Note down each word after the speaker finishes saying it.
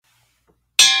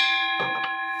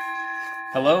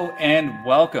Hello and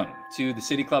welcome to the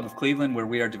City Club of Cleveland, where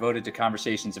we are devoted to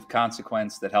conversations of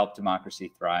consequence that help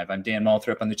democracy thrive. I'm Dan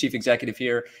Moulthrop. I'm the chief executive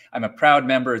here. I'm a proud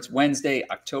member. It's Wednesday,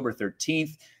 October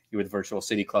 13th. You're with the Virtual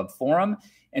City Club Forum.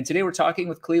 And today we're talking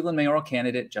with Cleveland Mayoral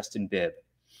candidate Justin Bibb.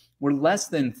 We're less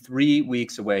than 3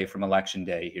 weeks away from Election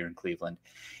Day here in Cleveland.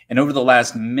 And over the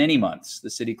last many months, the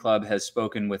City Club has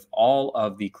spoken with all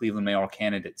of the Cleveland mayoral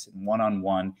candidates in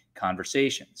one-on-one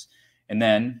conversations. And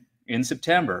then in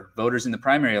September, voters in the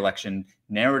primary election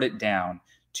narrowed it down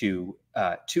to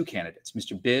two candidates,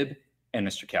 Mr. Bibb and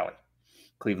Mr. Kelly,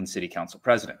 Cleveland City Council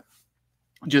President.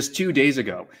 Just 2 days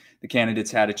ago, the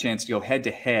candidates had a chance to go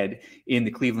head-to-head in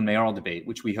the Cleveland Mayoral debate,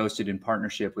 which we hosted in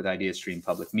partnership with IdeaStream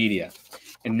Public Media.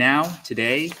 And now,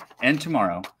 today and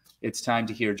tomorrow, it's time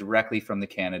to hear directly from the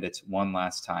candidates one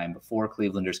last time before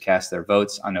Clevelanders cast their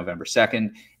votes on November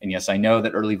 2nd. And yes, I know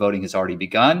that early voting has already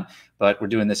begun, but we're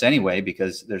doing this anyway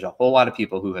because there's a whole lot of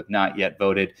people who have not yet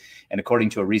voted. And according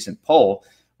to a recent poll,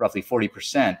 roughly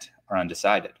 40% are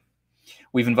undecided.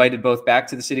 We've invited both back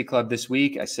to the City Club this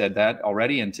week. I said that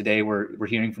already. And today we're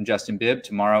hearing from Justin Bibb.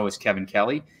 Tomorrow is Kevin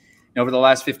Kelly. And over the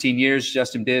last 15 years,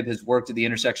 Justin Bibb has worked at the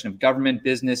intersection of government,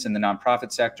 business, and the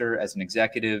nonprofit sector as an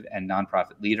executive and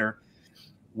nonprofit leader.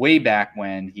 Way back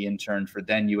when he interned for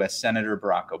then U.S. Senator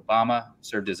Barack Obama,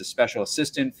 served as a special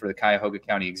assistant for the Cuyahoga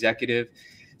County Executive,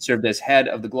 served as head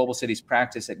of the Global Cities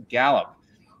practice at Gallup,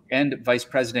 and vice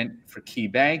president for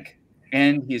KeyBank.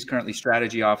 And he is currently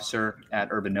strategy officer at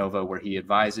Urbanova, where he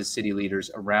advises city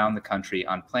leaders around the country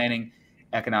on planning,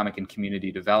 economic and community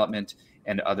development,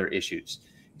 and other issues.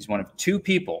 He's one of two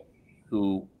people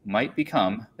who might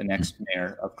become the next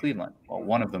mayor of Cleveland. Well,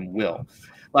 one of them will.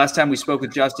 Last time we spoke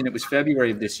with Justin, it was February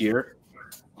of this year.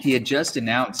 He had just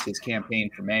announced his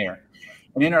campaign for mayor.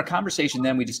 And in our conversation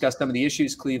then, we discussed some of the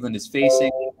issues Cleveland is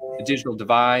facing, the digital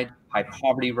divide, high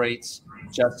poverty rates,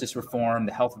 justice reform,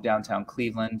 the health of downtown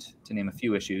Cleveland, to name a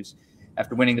few issues.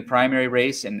 After winning the primary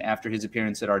race and after his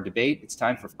appearance at our debate, it's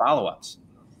time for follow-ups.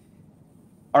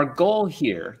 Our goal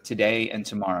here today and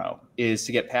tomorrow is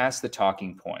to get past the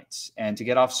talking points and to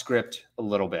get off script a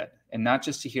little bit, and not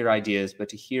just to hear ideas, but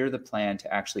to hear the plan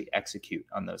to actually execute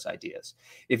on those ideas.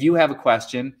 If you have a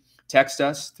question, text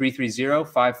us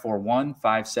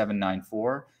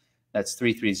 330-541-5794. That's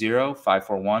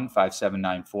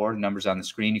 330-541-5794. The number's on the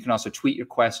screen. You can also tweet your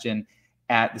question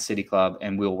at the City Club,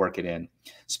 and we'll work it in.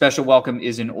 Special welcome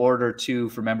is in order, too,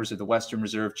 for members of the Western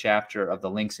Reserve chapter of the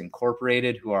Links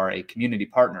Incorporated, who are a community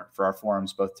partner for our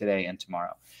forums both today and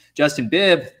tomorrow. Justin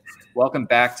Bibb, welcome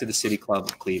back to the City Club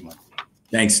of Cleveland.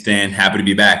 Thanks, Stan. Happy to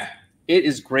be back. It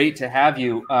is great to have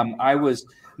you. I was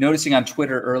noticing on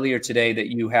Twitter earlier today that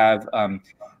you have a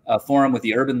forum with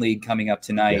the Urban League coming up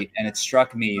tonight, and it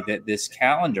struck me that this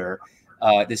calendar,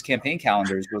 this campaign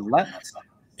calendar, is relentless.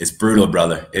 It's brutal,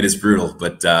 brother. It is brutal,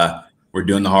 but we're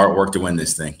doing the hard work to win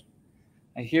this thing.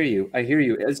 I hear you.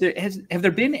 Have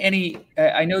there been any?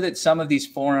 I know that some of these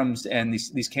forums and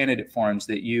these candidate forums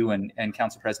that you and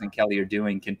Council President Kelly are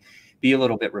doing can be a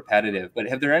little bit repetitive. But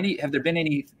have there been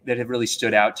any that have really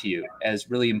stood out to you as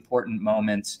really important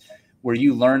moments where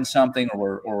you learned something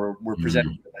or were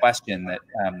presented with a question that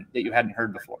you hadn't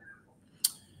heard before?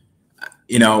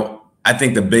 You know, I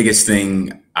think the biggest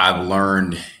thing I've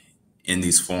learned in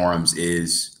these forums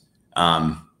is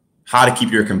how to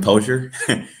keep your composure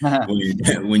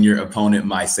when your opponent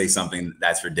might say something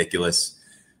that's ridiculous,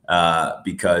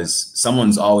 because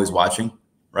someone's always watching,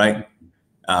 right?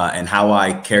 And how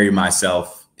I carry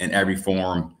myself in every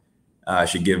forum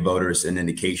should give voters an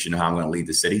indication of how I'm going to lead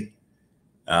the city.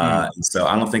 And so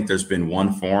I don't think there's been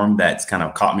one forum that's kind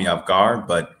of caught me off guard,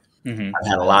 but I've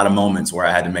had a lot of moments where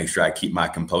I had to make sure I keep my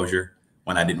composure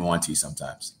when I didn't want to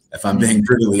sometimes, if I'm being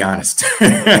brutally honest.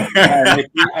 I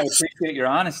appreciate your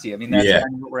honesty. I mean, that's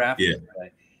kind of what we're after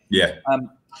today. Yeah.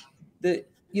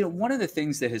 One of the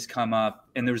things that has come up,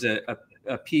 and there was a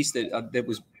piece that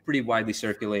was pretty widely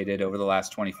circulated over the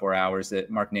last 24 hours that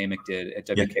Mark Namick did at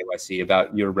WKYC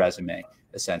about your resume,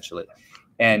 essentially.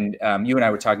 And you and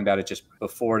I were talking about it just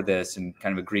before this, and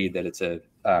kind of agreed that it's an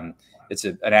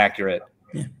accurate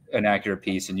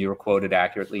piece, and you were quoted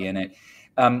accurately in it.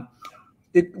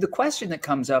 The question that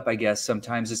comes up, I guess,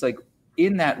 sometimes is like,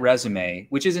 in that resume,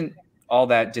 which isn't all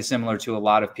that dissimilar to a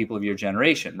lot of people of your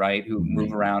generation, right, who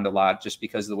move around a lot just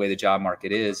because of the way the job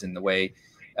market is and the way,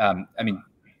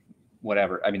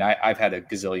 whatever. I mean, I've had a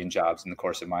gazillion jobs in the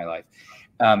course of my life.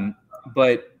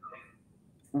 But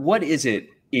what is it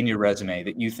in your resume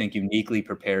that you think uniquely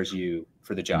prepares you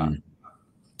for the job?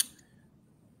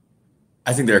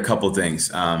 I think there are a couple of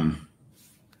things. I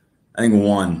think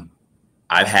one,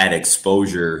 I've had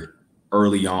exposure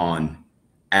early on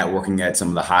at working at some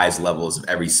of the highest levels of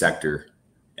every sector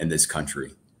in this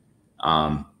country.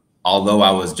 Although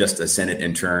I was just a Senate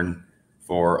intern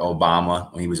for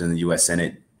Obama when he was in the U.S.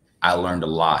 Senate, I learned a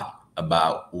lot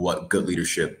about what good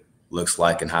leadership looks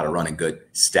like and how to run a good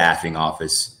staffing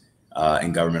office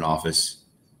and government office.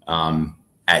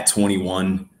 At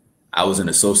 21, I was an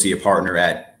associate partner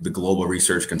at the global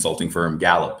research consulting firm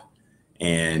Gallup.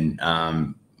 And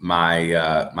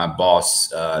my boss,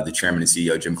 the chairman and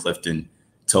CEO, Jim Clifton,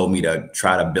 told me to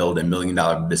try to build $1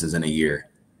 million business in a year.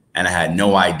 And I had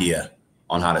no idea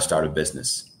on how to start a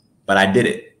business, but I did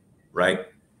it, right?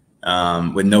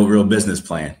 With no real business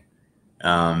plan.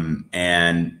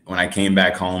 And when I came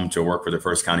back home to work for the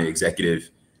first county executive,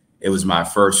 it was my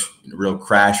first real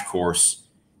crash course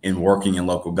in working in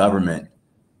local government.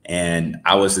 And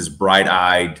I was this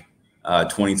bright-eyed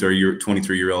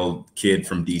 23-year-old kid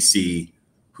from DC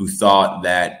who thought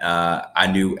that I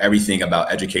knew everything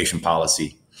about education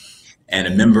policy. And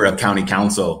a member of county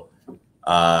council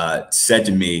said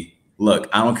to me, look,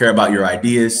 I don't care about your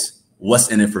ideas.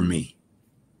 What's in it for me?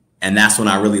 And that's when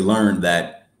I really learned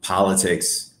that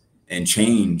politics and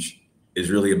change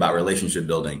is really about relationship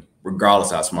building,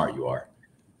 regardless how smart you are.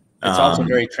 It's also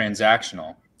very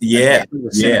transactional. Yeah.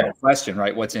 Yeah. Question,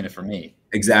 right? What's in it for me?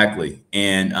 Exactly.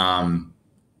 And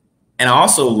I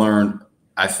also learned,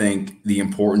 I think, the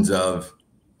importance of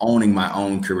owning my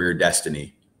own career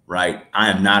destiny, right? I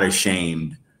am not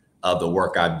ashamed of the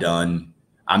work I've done.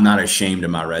 I'm not ashamed of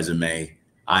my resume.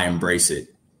 I embrace it.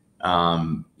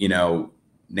 You know,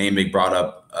 Namik brought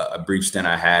up a brief stint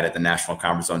I had at the National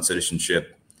Conference on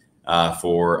Citizenship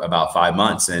for about 5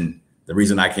 months. And the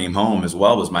reason I came home as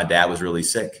well was my dad was really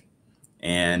sick.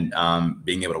 And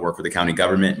being able to work with the county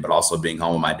government, but also being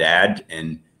home with my dad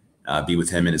and be with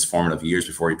him in his formative years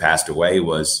before he passed away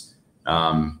was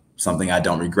something I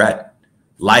don't regret.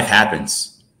 Life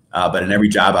happens, but in every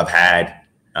job I've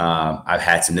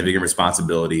had significant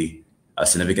responsibility,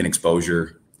 significant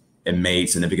exposure, and made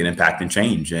significant impact and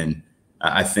change. And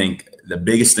I think the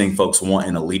biggest thing folks want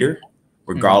in a leader,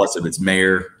 regardless if it's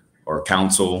mayor or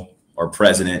council or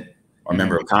president or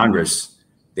member of Congress,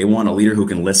 they want a leader who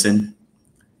can listen.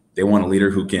 They want a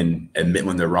leader who can admit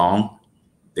when they're wrong.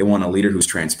 They want a leader who's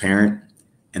transparent,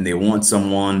 and they want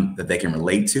someone that they can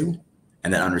relate to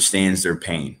and that understands their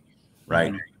pain,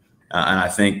 right? And I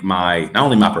think not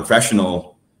only my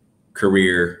professional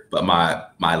career, but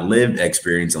my lived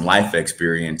experience and life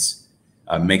experience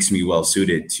makes me well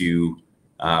suited to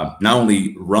not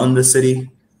only run the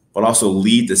city, but also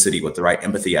lead the city with the right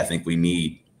empathy I think we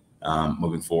need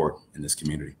moving forward in this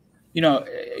community. You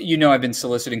know, I've been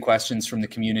soliciting questions from the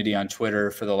community on Twitter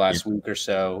for the last week or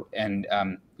so, and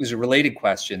there's a related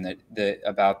question that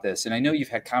about this. And I know you've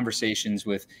had conversations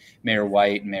with Mayor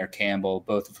White and Mayor Campbell,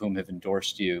 both of whom have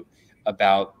endorsed you,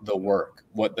 about the work,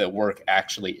 what the work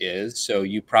actually is. So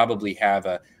you probably have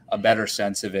a better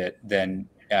sense of it than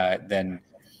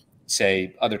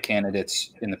say other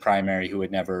candidates in the primary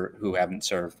who haven't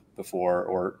served before,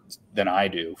 or than I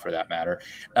do for that matter.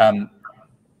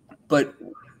 But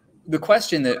the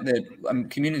question that a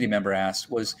community member asked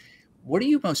was, what are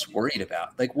you most worried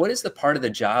about? Like, what is the part of the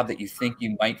job that you think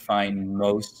you might find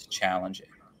most challenging?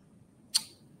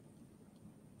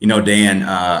 You know, Dan,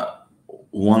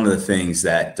 one of the things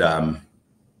that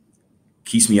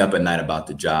keeps me up at night about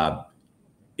the job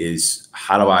is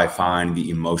how do I find the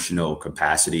emotional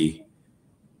capacity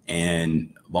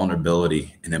and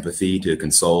vulnerability and empathy to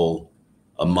console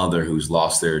a mother who's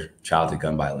lost their child to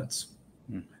gun violence?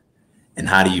 And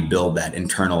how do you build that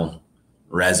internal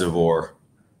reservoir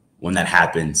when that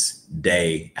happens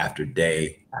day after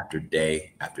day after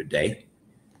day after day?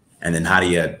 And then how do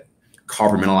you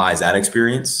compartmentalize that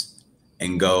experience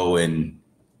and go and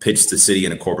pitch the city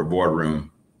in a corporate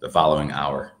boardroom the following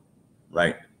hour,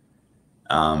 right?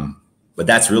 But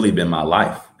that's really been my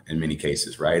life in many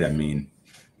cases, right? I mean,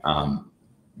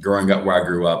 growing up where I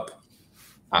grew up,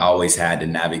 I always had to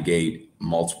navigate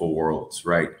multiple worlds,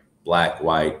 right? Black,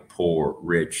 white, poor,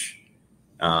 rich,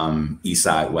 east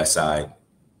side, west side.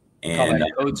 And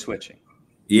code switching.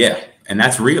 Yeah. And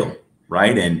that's real.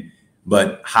 Right.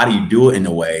 But how do you do it in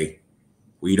a way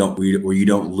where you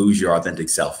don't lose your authentic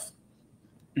self?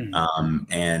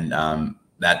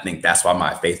 I think that's why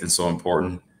my faith is so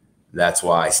important. That's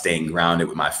why staying grounded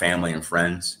with my family and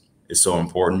friends is so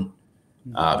important,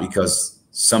 because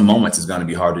some moments it's going to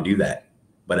be hard to do that.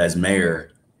 But as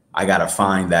mayor, I got to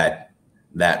find that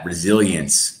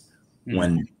resilience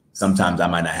when sometimes I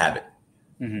might not have it.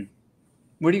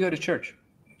 Where do you go to church?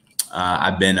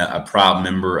 I've been a proud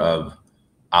member of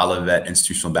Olivet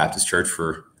Institutional Baptist Church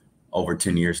for over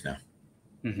 10 years now.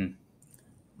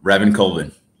 Reverend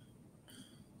Colvin,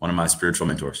 one of my spiritual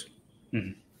mentors.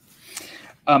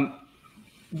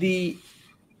 The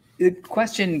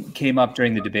question came up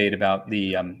during the debate about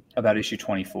about issue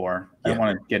 24. I don't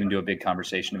want to get into a big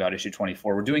conversation about issue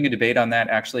 24. We're doing a debate on that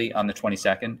actually on the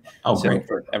 22nd. Oh, so great.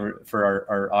 For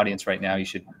our audience right now, you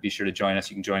should be sure to join us.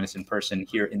 You can join us in person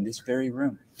here in this very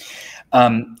room.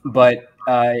 But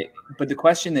the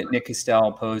question that Nick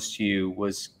Castell posed to you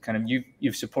was kind of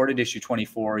you've supported issue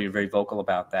 24. You're very vocal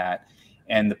about that,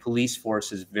 and the police force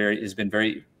has been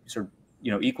very sort of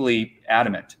equally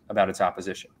adamant about its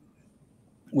opposition,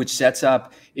 which sets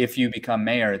up, if you become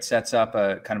mayor, it sets up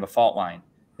a kind of a fault line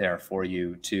there for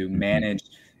you to manage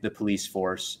the police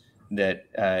force that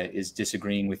is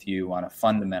disagreeing with you on a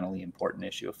fundamentally important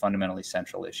issue, a fundamentally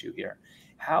central issue here.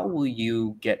 How will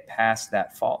you get past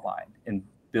that fault line and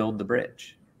build the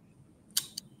bridge?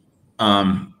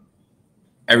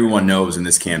 Everyone knows in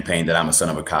this campaign that I'm a son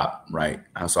of a cop, right?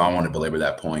 So I want to belabor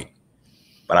that point.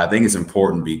 But I think it's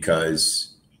important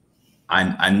because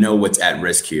I know what's at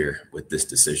risk here with this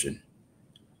decision.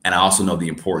 And I also know the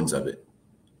importance of it.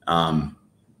 The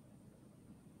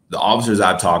officers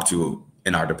I've talked to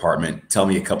in our department tell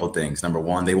me a couple of things. Number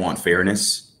one, they want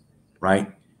fairness,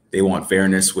 right? They want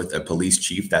fairness with a police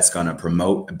chief that's going to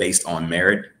promote based on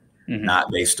merit,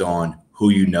 not based on who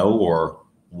you know or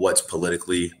what's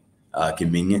politically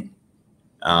convenient.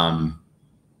 Our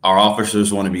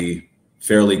officers want to be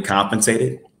fairly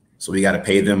compensated. So we got to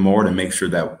pay them more to make sure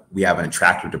that we have an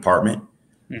attractive department.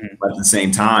 But at the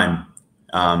same time,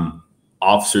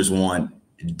 officers want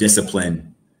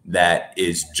discipline that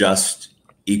is just,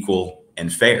 equal,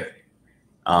 and fair.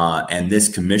 And this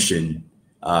commission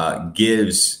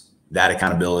gives that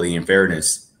accountability and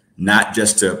fairness, not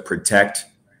just to protect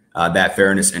that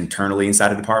fairness internally inside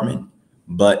the department,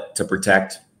 but to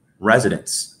protect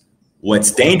residents.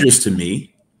 What's dangerous to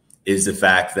me is the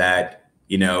fact that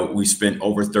we spent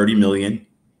over $30 million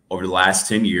over the last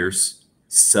 10 years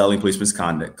selling police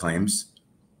misconduct claims.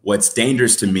 What's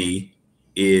dangerous to me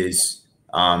is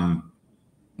when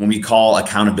we call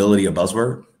accountability a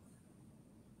buzzword,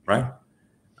 right?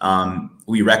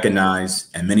 We recognize,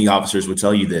 and many officers will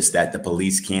tell you this, that the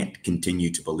police can't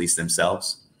continue to police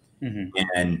themselves.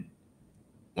 And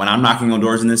when I'm knocking on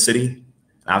doors in this city,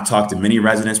 and I've talked to many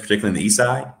residents, particularly on the east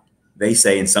side, they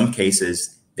say in some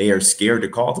cases they are scared to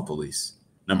call the police.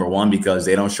 Number one, because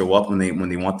they don't show up when they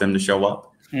want them to show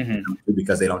up,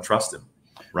 because they don't trust them.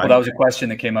 Right. Well, that was a question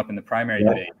that came up in the primary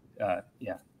debate.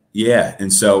 Yeah.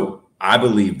 And so I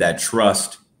believe that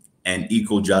trust and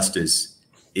equal justice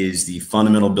is the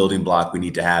fundamental building block we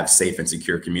need to have safe and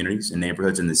secure communities and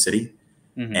neighborhoods in the city.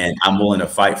 And I'm willing to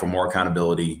fight for more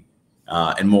accountability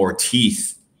and more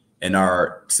teeth in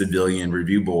our civilian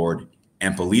review board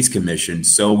and police commission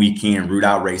so we can root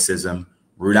out racism,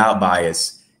 root out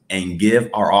bias, and give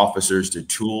our officers the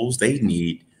tools they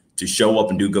need to show up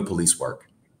and do good police work.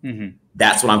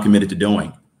 That's what I'm committed to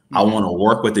doing. I want to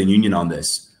work with the union on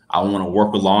this. I want to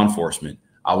work with law enforcement.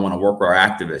 I want to work with our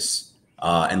activists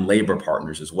and labor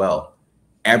partners as well.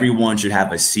 Everyone should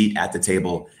have a seat at the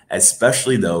table,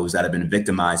 especially those that have been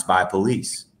victimized by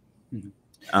police.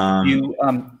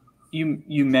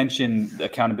 You mentioned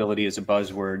accountability as a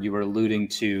buzzword. You were alluding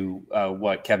to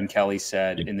what Kevin Kelly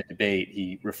said in the debate.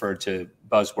 He referred to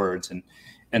buzzwords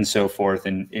and so forth,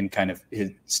 and in kind of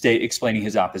his explaining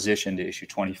his opposition to issue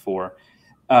 24.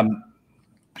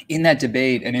 In that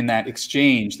debate and in that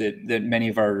exchange that many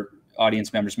of our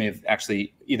audience members may have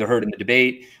actually either heard in the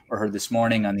debate or heard this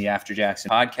morning on the After Jackson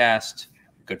podcast,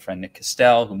 good friend Nick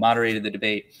Castell, who moderated the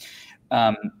debate,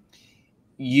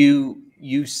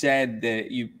 you said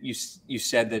that you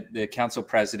said that the council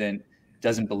president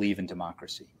doesn't believe in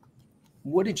democracy.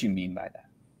 What did you mean by that?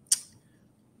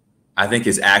 I think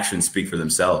his actions speak for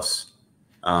themselves.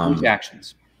 Which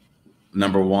actions?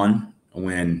 Number one,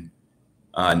 when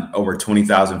over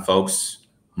 20,000 folks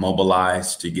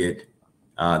mobilized to get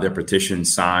their petition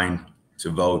signed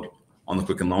to vote on the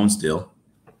Quicken Loans deal,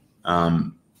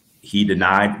 he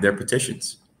denied their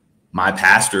petitions. My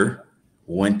pastor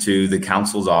went to the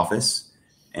council's office,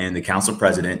 and the council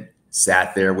president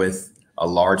sat there with a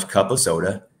large cup of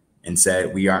soda and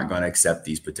said, "We aren't going to accept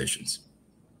these petitions."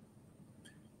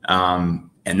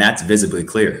 And that's visibly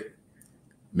clear.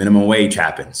 Minimum wage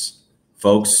happens.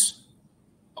 Folks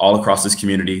all across this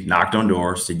community knocked on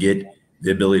doors to get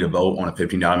the ability to vote on a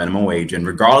 $15 minimum wage. And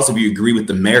regardless if you agree with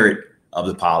the merit of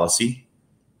the policy,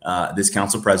 this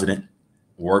council president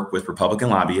worked with Republican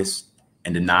lobbyists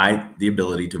and denied the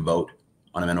ability to vote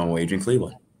on a minimum wage in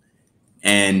Cleveland.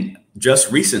 And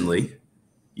just recently,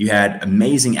 you had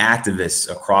amazing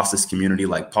activists across this community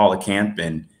like Paula Camp,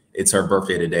 and it's her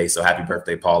birthday today, so happy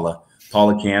birthday, Paula.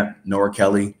 Paula Camp, Nora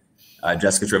Kelly,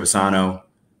 Jessica Trevisano,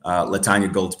 Latanya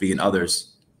Goldsby, and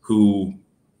others who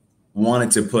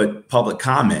wanted to put public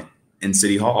comment in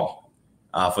City Hall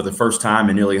for the first time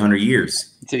in nearly 100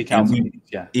 years. City council meetings,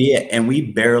 yeah. Yeah, and we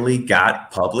barely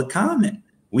got public comment.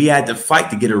 We had to fight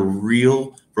to get a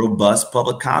real robust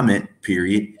public comment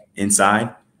period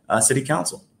inside City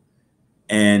Council.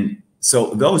 And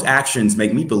so those actions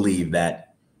make me believe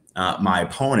that my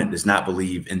opponent does not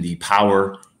believe in the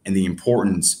power and the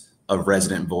importance of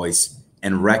resident voice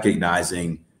and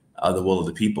recognizing the will of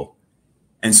the people.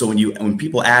 And so when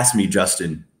people ask me,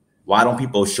 Justin, why don't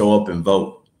people show up and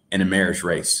vote in a mayor's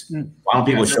race? Why don't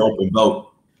people show up and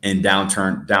vote in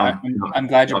downturn? I'm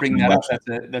glad you're bringing that up.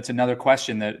 That's another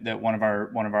question that one of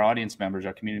our audience members,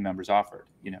 our community members, offered.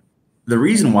 The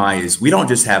reason why is we don't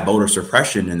just have voter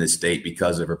suppression in this state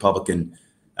because of Republican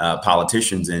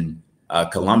politicians in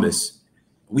Columbus.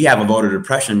 We have a voter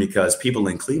suppression because people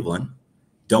in Cleveland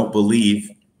don't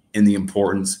believe in the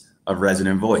importance of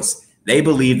resident voice. They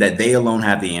believe that they alone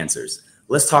have the answers.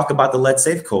 Let's talk about the Let's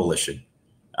Safe Coalition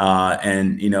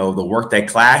and the work that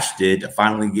Clash did to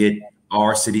finally get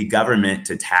our city government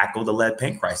to tackle the lead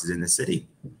paint crisis in the city.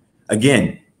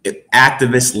 Again,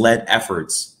 activist-led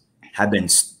efforts have been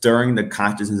stirring the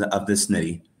consciousness of the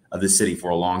city for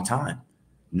a long time,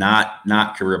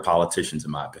 not career politicians,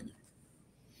 in my opinion.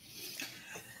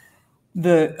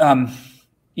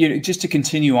 Just to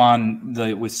continue on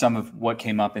with some of what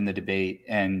came up in the debate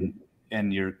and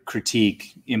your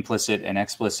critique, implicit and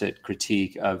explicit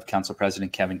critique of Council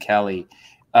President Kevin Kelly,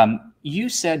 you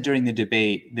said during the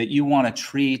debate that you want to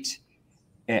treat,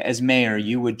 as mayor,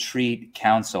 you would treat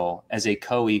council as a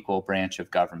co-equal branch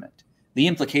of government. The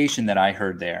implication that I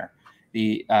heard there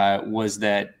was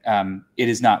that it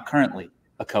is not currently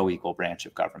a co-equal branch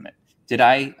of government. Did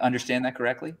I understand that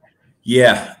correctly?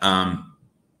 Yeah,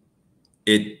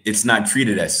 it's not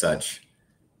treated as such.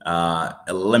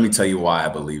 Let me tell you why I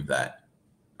believe that.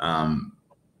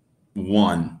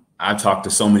 One, I've talked to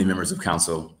so many members of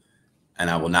council, and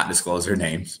I will not disclose their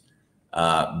names,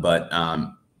 but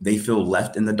they feel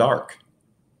left in the dark.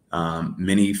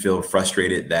 Many feel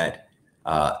frustrated that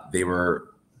they were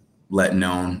let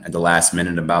known at the last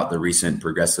minute about the recent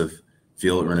progressive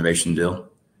field renovation deal.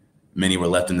 Many were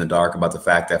left in the dark about the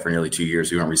fact that for nearly 2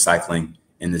 years we weren't recycling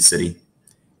in the city.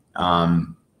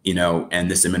 And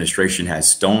this administration has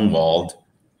stonewalled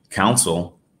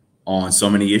council on so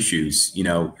many issues.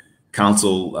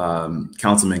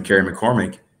 Councilman Kerry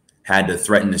McCormick had to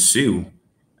threaten to sue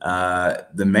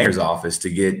the mayor's office to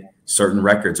get certain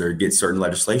records or get certain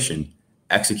legislation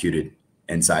executed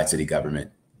inside city government.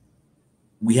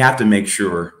 We have to make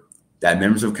sure that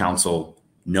members of council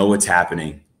know what's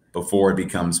happening before it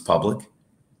becomes public.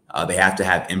 They have to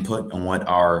have input on what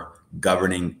our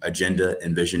governing agenda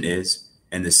and vision is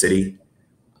in the city.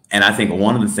 And I think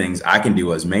one of the things I can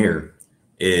do as mayor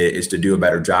is to do a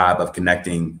better job of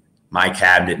connecting my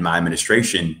cabinet, my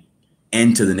administration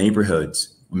into the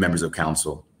neighborhoods with members of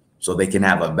council so they can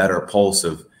have a better pulse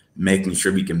of making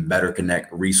sure we can better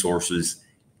connect resources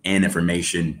and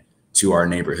information to our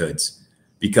neighborhoods.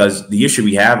 Because the issue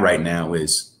we have right now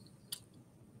is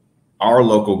our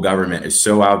local government is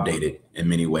so outdated in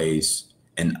many ways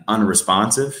and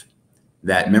unresponsive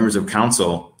that members of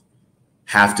council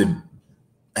have to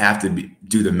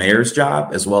do the mayor's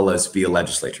job as well as be a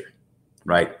legislature,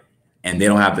 right? And they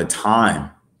don't have the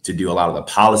time to do a lot of the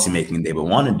policy making they would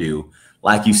want to do,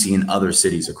 like you see in other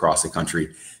cities across the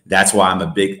country. That's why I'm a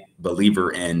big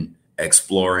believer in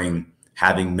exploring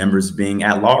having members being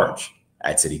at large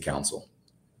at city council.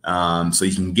 So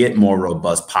you can get more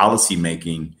robust policy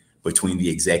making between the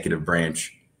executive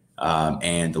branch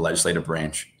and the legislative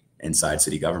branch inside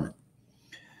city government.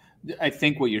 I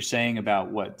think what you're saying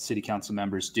about what city council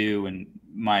members do, and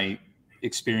my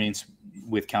experience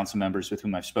with council members with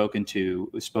whom I've spoken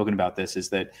about this, is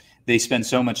that they spend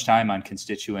so much time on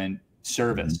constituent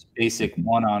service, basic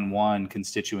one-on-one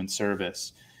constituent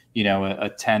service.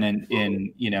 A tenant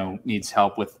needs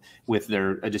help with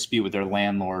a dispute with their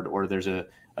landlord, or there's a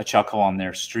chuck hole on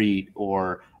their street,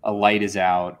 or a light is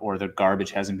out, or the garbage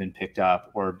hasn't been picked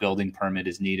up, or a building permit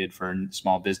is needed for a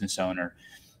small business owner,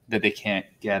 that they can't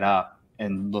get up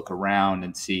and look around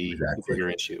and see the bigger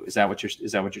issue. Is that what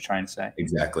you're trying to say?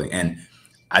 Exactly. And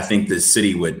I think the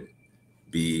city would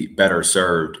be better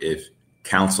served if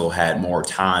council had more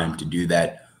time to do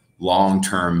that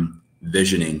long-term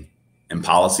visioning and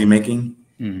policy making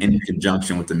in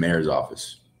conjunction with the mayor's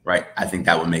office, right? I think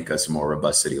that would make us a more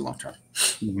robust city long-term.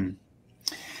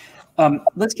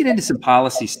 Let's get into some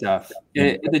policy stuff.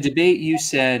 In the debate, you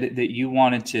said that you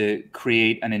wanted to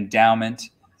create an endowment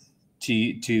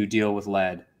to deal with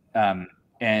lead.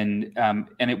 And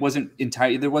it wasn't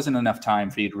there wasn't enough time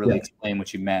for you to really explain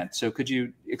what you meant. So could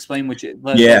you explain what you?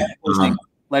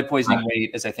 lead poisoning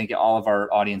rate, as I think all of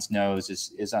our audience knows,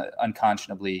 is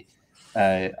unconscionably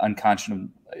unconscionable.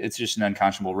 It's just an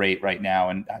unconscionable rate right now,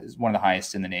 and is one of the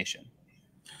highest in the nation.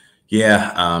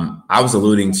 Yeah, I was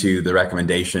alluding to the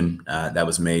recommendation that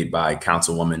was made by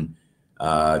Councilwoman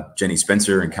Jenny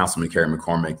Spencer and Councilman Kerry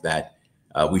McCormick that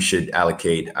we should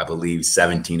allocate, I believe,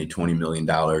 $17 to $20 million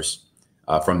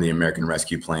from the American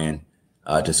Rescue Plan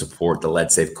to support the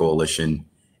Lead Safe Coalition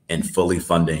and fully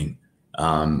funding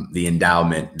the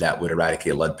endowment that would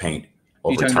eradicate lead paint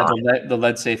over time. Talking about the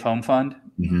Lead Safe Home Fund?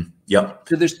 Mm-hmm. Yep.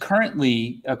 So there's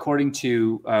currently, according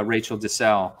to Rachel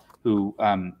DeSalle, who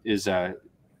is a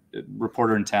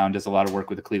reporter in town, does a lot of work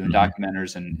with the Cleveland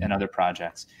Documenters and other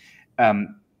projects.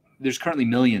 There's currently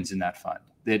millions in that fund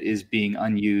that is being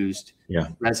unused. Yeah.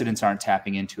 Residents aren't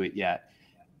tapping into it yet.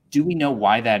 Do we know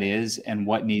why that is and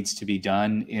what needs to be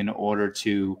done in order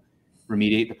to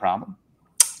remediate the problem?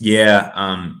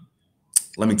 Yeah.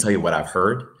 Let me tell you what I've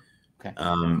heard. Okay.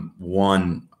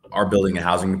 One, our building and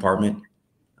housing department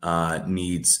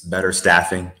needs better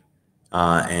staffing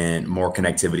and more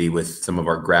connectivity with some of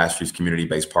our grassroots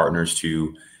community-based partners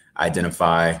to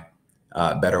identify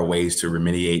better ways to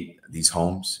remediate these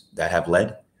homes that have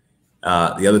lead.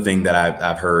 The other thing that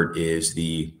I've heard is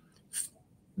the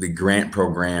grant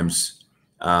programs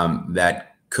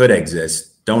that could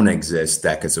exist, don't exist,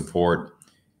 that could support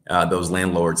those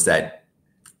landlords that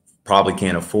probably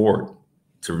can't afford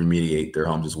to remediate their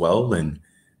homes as well. And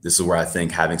this is where I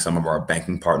think having some of our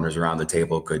banking partners around the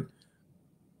table could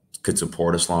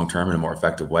support us long-term in a more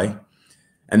effective way.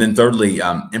 And then thirdly,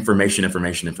 information.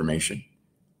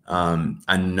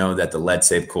 I know that the Lead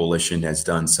Safe Coalition has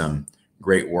done some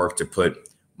great work to put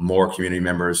more community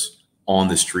members on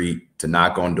the street to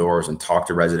knock on doors and talk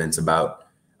to residents about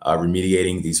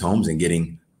remediating these homes and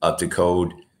getting up to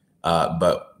code.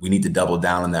 But we need to double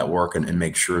down on that work and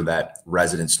make sure that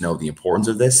residents know the importance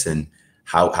of this and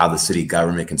how the city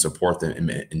government can support them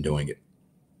in doing it.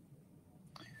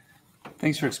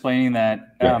 Thanks for explaining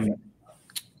that.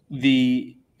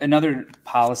 Another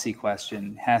policy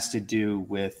question has to do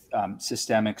with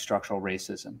systemic structural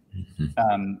racism.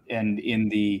 And in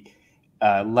the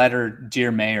letter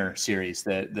Dear Mayor series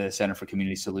that the Center for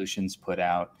Community Solutions put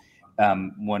out,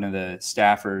 one of the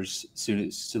staffers,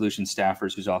 solution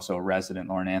staffers, who's also a resident,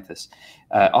 Lauren Anthus,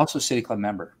 also a City Club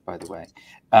member, by the way.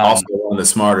 Also one of the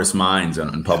smartest minds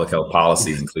on public health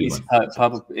policy in Cleveland.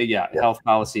 Health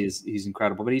policy he's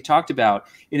incredible. But he talked about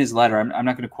in his letter, I'm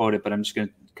not going to quote it, but I'm just going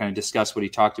to kind of discuss what he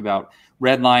talked about,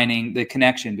 redlining, the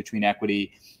connection between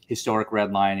equity, historic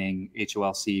redlining,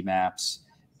 HOLC maps,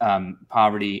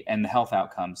 poverty, and the health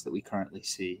outcomes that we currently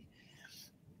see.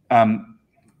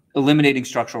 Eliminating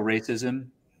structural racism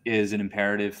is an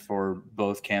imperative for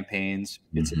both campaigns.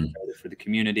 It's an imperative for the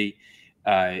community.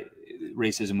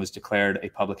 Racism was declared a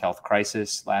public health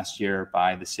crisis last year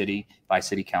by city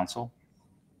council.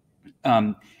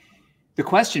 The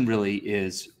question really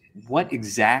is, what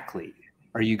exactly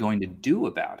are you going to do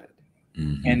about it?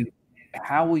 And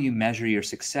how will you measure your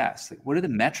success? Like, what are the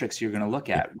metrics you're going to look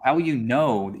at? How will you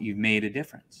know that you've made a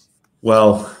difference?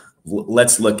 Well,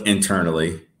 let's look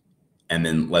internally, and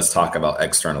then let's talk about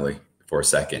externally for a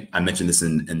second. I mentioned this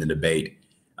in the debate.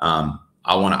 I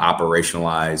want to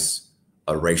operationalize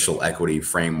a racial equity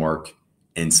framework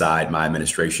inside my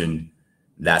administration.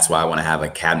 That's why I want to have a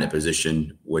cabinet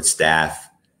position with staff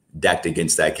decked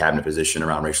against that cabinet position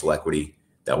around racial equity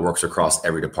that works across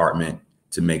every department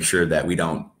to make sure that we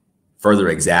don't further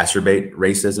exacerbate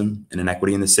racism and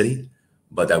inequity in the city,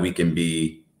 but that we can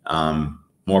be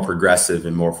more progressive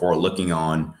and more forward-looking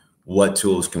on what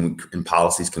tools and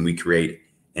policies can we create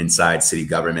inside city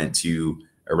government to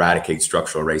eradicate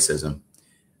structural racism.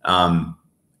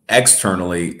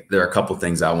 Externally, there are a couple of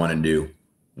things I want to do.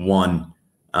 One,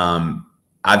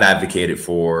 I've advocated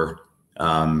for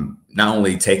not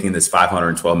only taking this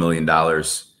 $512 million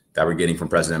that we're getting from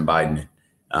President Biden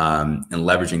and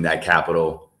leveraging that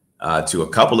capital to a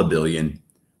couple of billion,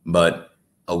 but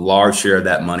a large share of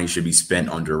that money should be spent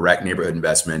on direct neighborhood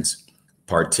investments,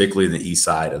 particularly in the east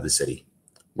side of the city,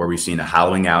 where we've seen a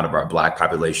hollowing out of our Black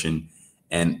population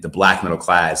and the Black middle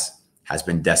class has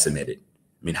been decimated.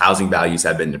 I mean, housing values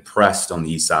have been depressed on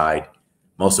the east side.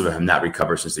 Most of them have not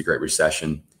recovered since the Great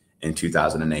Recession in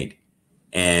 2008.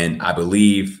 And I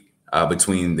believe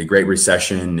between the Great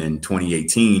Recession and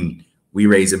 2018, we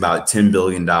raised about $10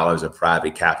 billion of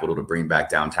private capital to bring back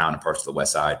downtown and parts of the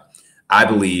west side. I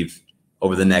believe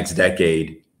over the next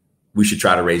decade, we should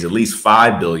try to raise at least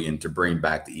 $5 billion to bring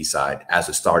back the east side as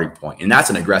a starting point. And that's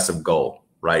an aggressive goal,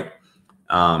 right?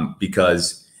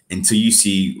 Because until you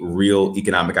see real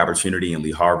economic opportunity in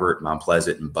Lee Harvard, Mount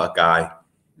Pleasant, and Buckeye,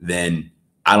 then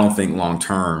I don't think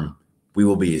long-term we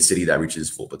will be a city that reaches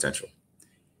full potential.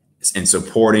 And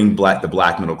supporting the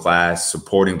Black middle class,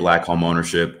 supporting Black home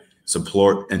ownership,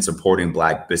 supporting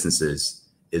Black businesses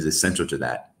is essential to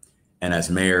that. And as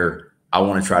mayor, I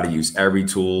want to try to use every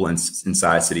tool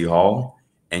inside City Hall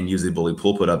and use the bully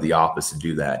pulpit of the office to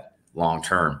do that long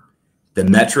term. The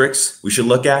metrics we should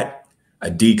look at: a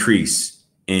decrease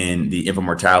in the infant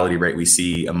mortality rate we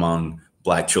see among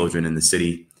Black children in the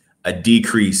city, a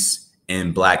decrease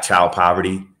in Black child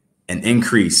poverty, an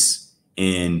increase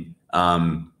in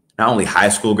not only high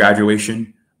school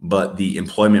graduation, but the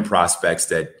employment prospects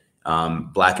that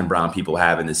Black and brown people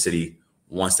have in the city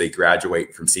once they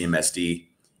graduate from CMSD.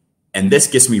 And this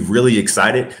gets me really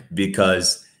excited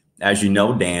because, as you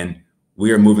know, Dan,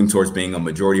 we are moving towards being a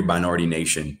majority minority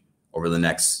nation over the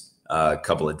next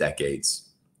couple of decades.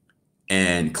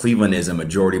 And Cleveland is a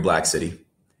majority Black city.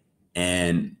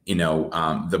 And,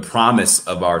 the promise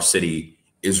of our city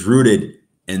is rooted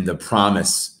in the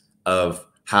promise of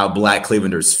how Black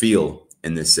Clevelanders feel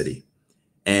in this city.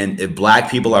 And if Black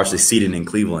people are succeeding in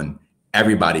Cleveland,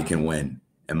 everybody can win,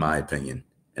 in my opinion.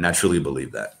 And I truly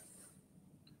believe that.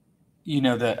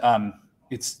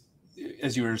 It's,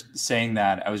 as you were saying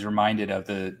that, I was reminded of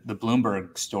the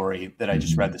Bloomberg story that I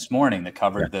just read this morning that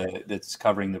covered that's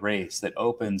covering the race, that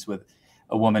opens with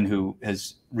a woman who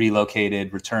has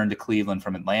relocated, returned to Cleveland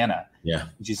from Atlanta. Yeah.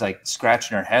 She's like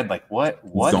scratching her head, like, what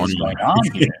is going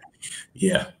on here?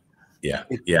 Yeah.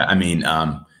 I mean,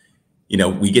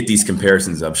 we get these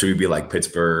comparisons of, should we be like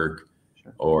Pittsburgh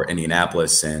or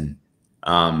Indianapolis? And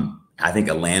I think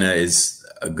Atlanta is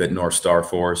a good North Star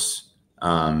for us.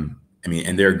 And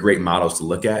they're great models to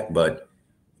look at, but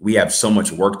we have so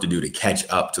much work to do to catch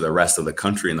up to the rest of the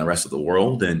country and the rest of the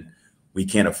world. And we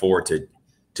can't afford to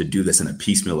do this in a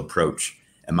piecemeal approach,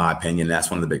 in my opinion.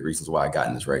 That's one of the big reasons why I got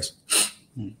in this race.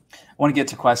 I want to get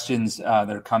to questions that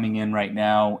are coming in right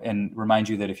now and remind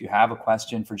you that if you have a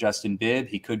question for Justin Bibb,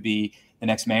 he could be the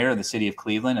next mayor of the city of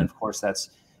Cleveland. And of course, that's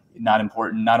not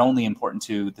only important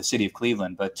to the city of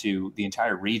Cleveland, but to the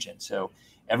entire region. So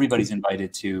everybody's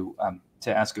invited to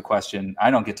ask a question. I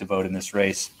don't get to vote in this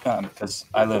race because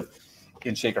I live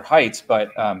in Shaker Heights, but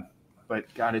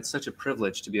God, it's such a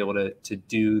privilege to be able to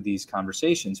do these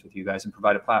conversations with you guys and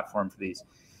provide a platform for these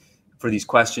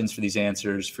questions, for these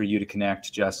answers, for you to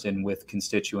connect, Justin, with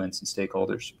constituents and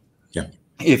stakeholders. Yeah.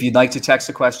 If you'd like to text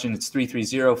a question, it's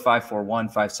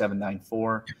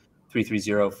 330-541-5794,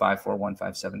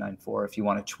 330-541-5794. If you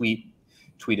want to tweet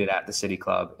it at the City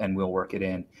Club and we'll work it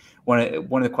in. One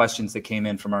of the questions that came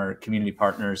in from our community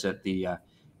partners at the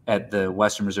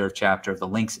Western Reserve chapter of the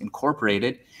Links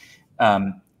Incorporated,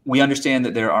 we understand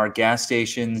that there are gas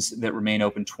stations that remain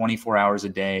open 24 hours a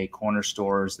day, corner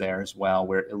stores there as well,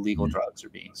 where illegal drugs are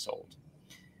being sold.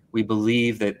 We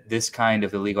believe that this kind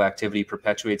of illegal activity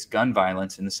perpetuates gun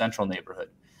violence in the central neighborhood.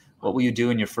 What will you do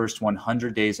in your first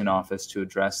 100 days in office to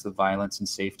address the violence and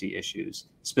safety issues,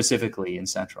 specifically in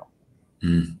Central?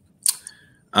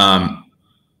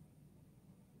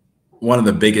 One of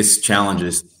the biggest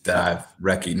challenges that I've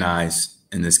recognized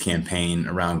in this campaign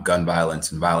around gun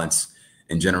violence and violence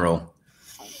in general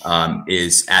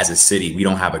is, as a city, we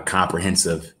don't have a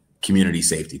comprehensive community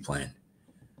safety plan.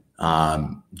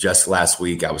 Just last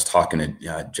week, I was talking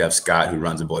to Jeff Scott, who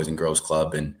runs the Boys and Girls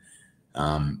Club, and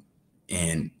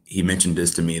he mentioned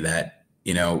this to me that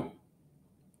he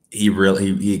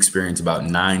experienced about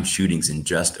 9 shootings in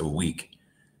just a week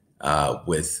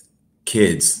with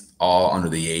kids all under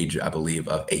the age, I believe,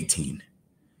 of 18.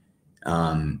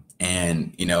 The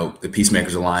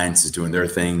Peacemakers Alliance is doing their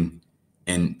thing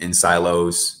in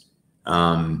silos.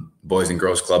 Boys and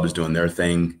Girls Club is doing their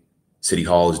thing. City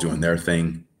Hall is doing their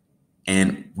thing.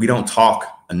 And we don't talk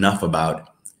enough about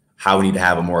how we need to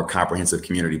have a more comprehensive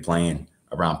community plan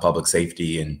around public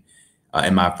safety. And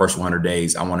in my first 100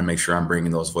 days, I want to make sure I'm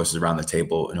bringing those voices around the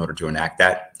table in order to enact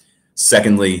that.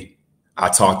 Secondly, I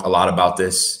talked a lot about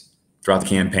this throughout the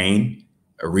campaign,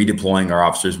 redeploying our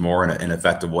officers more in an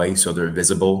effective way so they're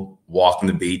visible, walking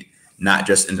the beat, not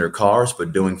just in their cars,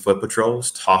 but doing foot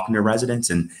patrols, talking to residents.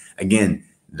 And again,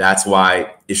 that's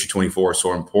why issue 24 is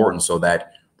so important, so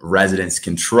that residents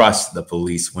can trust the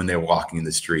police when they're walking in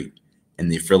the street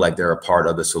and they feel like they're a part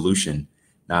of the solution,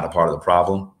 not a part of the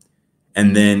problem.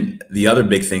 And then the other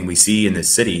big thing we see in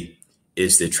this city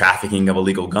is the trafficking of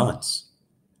illegal guns.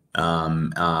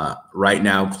 Right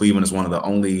now, Cleveland is one of the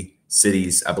only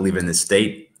cities, I believe, in the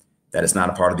state that is not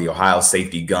a part of the Ohio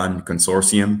Safety Gun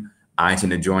Consortium. I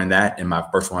intend to join that in my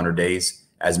first 100 days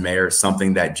as mayor,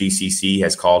 something that GCC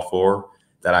has called for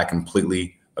that I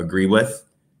completely agree with.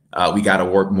 We got to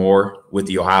work more with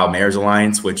the Ohio Mayors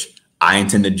Alliance, which I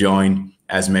intend to join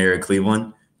as mayor of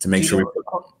Cleveland, to make sure we put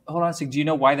Hold on a second. Do you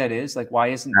know why that is? Like, why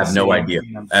isn't I have no idea.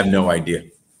 I have no idea.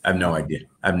 I have no idea.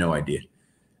 I have no idea.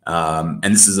 And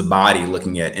this is a body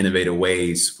looking at innovative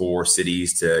ways for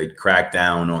cities to crack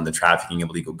down on the trafficking of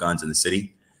illegal guns in the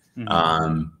city.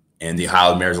 And the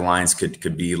Ohio Mayor's Alliance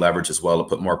could be leveraged as well to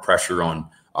put more pressure on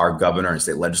our governor and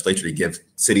state legislature to give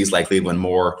cities like Cleveland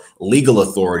more legal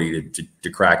authority to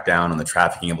crack down on the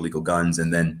trafficking of illegal guns.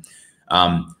 And then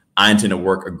I intend to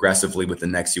work aggressively with the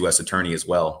next U.S. attorney as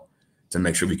well to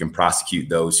make sure we can prosecute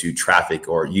those who traffic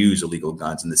or use illegal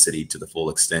guns in the city to the full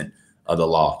extent of the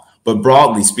law. But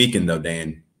broadly speaking, though,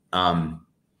 Dan, how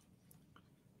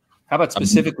about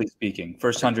specifically speaking,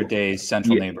 first 100 days,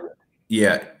 central neighborhood?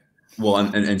 Yeah. Well,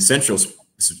 and Central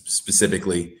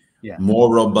specifically,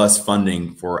 more robust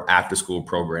funding for after school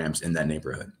programs in that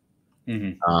neighborhood.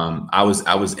 I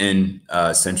was in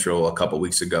Central a couple of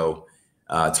weeks ago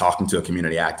talking to a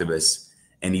community activist,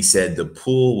 and he said the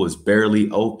pool was barely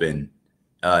open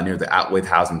near the Outwith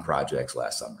housing projects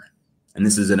last summer. And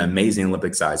this is an amazing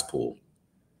Olympic-sized pool.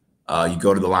 You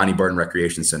go to the Lonnie Burton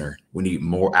Recreation Center. We need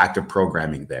more active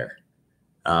programming there.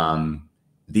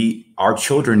 Our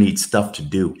children need stuff to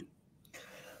do.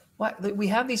 Why we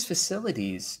have these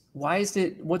facilities? Why is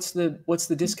it? What's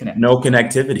the disconnect? No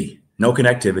connectivity, no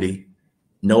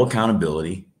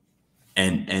accountability,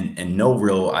 and no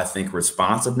real, I think,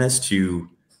 responsiveness to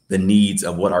the needs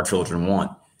of what our children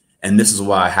want. And this is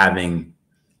why having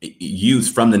youth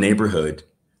from the neighborhood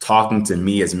talking to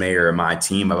me as mayor and my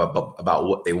team about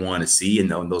what they want to see in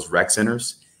those rec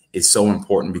centers is so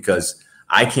important, because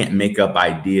I can't make up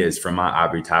ideas from my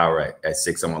ivory tower at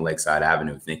 601 Lakeside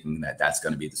Avenue thinking that that's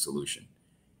going to be the solution.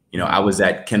 I was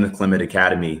at Kenneth Clement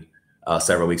Academy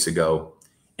several weeks ago,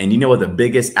 and you know what the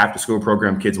biggest after school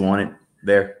program kids wanted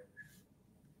there?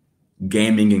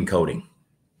 Gaming and coding.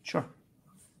 Sure.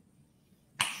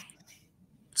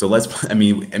 So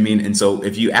and so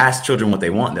if you ask children what they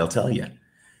want, they'll tell you.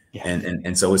 Yeah.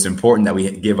 And so it's important that we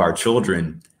give our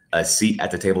children a seat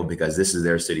at the table, because this is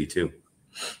their city too.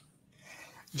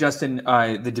 Justin,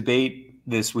 the debate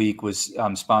this week was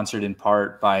sponsored in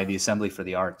part by the Assembly for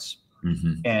the Arts.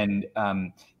 And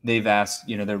they've asked,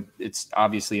 it's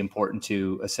obviously important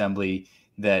to Assembly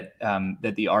that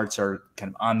the arts are kind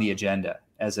of on the agenda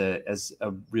as a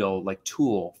real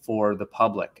tool for the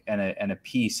public and a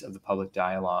piece of the public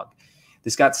dialogue.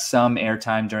 This got some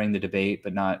airtime during the debate,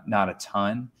 but not a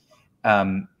ton.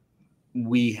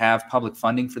 We have public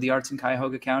funding for the arts in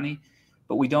Cuyahoga County,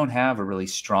 but we don't have a really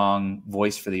strong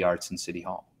voice for the arts in City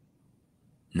Hall.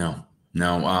 No.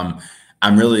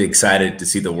 I'm really excited to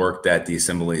see the work that the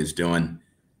Assembly is doing.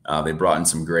 They brought in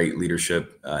some great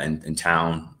leadership in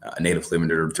town, a native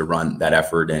Clevelander to run that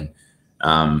effort. And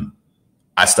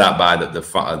I stopped by the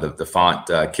font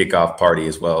kickoff party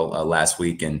as well last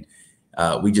week. And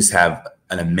we just have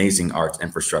an amazing arts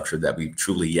infrastructure that we've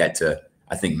truly yet to,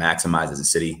 I think, maximize as a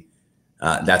city.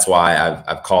 That's why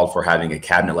I've called for having a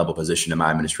cabinet level position in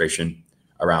my administration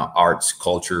around arts,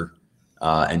 culture,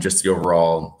 and just the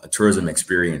overall tourism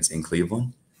experience in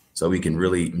Cleveland, so we can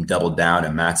really double down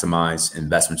and maximize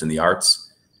investments in the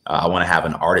arts. I want to have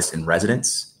an artist in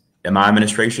residence in my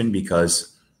administration,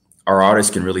 because our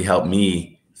artists can really help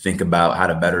me think about how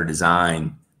to better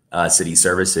design city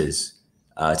services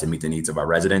to meet the needs of our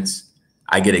residents.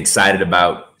 I get excited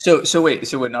about. So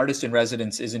an artist in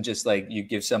residence isn't just like you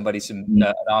give somebody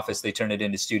an office, they turn it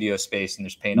into studio space, and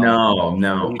there's paint. No,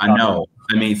 I know.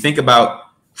 I mean, think about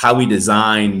how we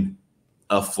design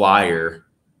a flyer,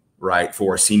 right,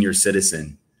 for a senior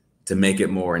citizen to make it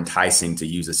more enticing to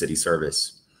use a city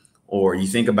service. Or you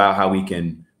think about how we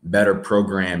can better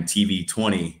program TV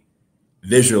 20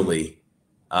 visually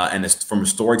and from a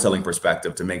storytelling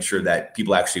perspective to make sure that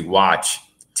people actually watch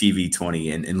TV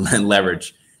 20 and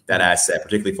leverage that asset,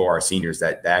 particularly for our seniors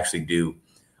that actually do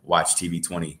watch TV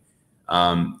 20.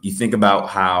 You think about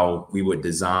how we would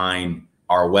design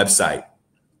our website,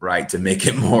 right, to make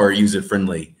it more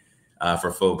user-friendly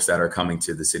for folks that are coming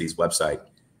to the city's website.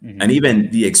 And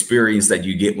even the experience that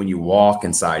you get when you walk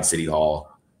inside City Hall,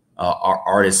 our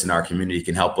artists in our community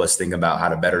can help us think about how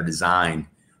to better design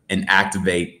and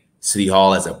activate City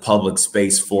Hall as a public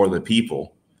space for the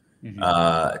people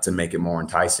to make it more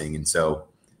enticing. And so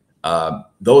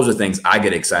those are things I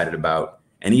get excited about,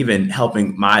 and even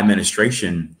helping my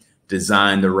administration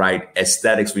design the right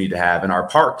aesthetics we need to have in our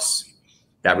parks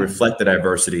that reflect the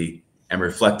diversity and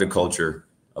reflect the culture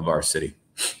of our city.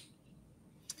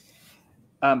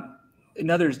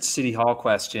 Another City Hall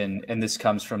question, and this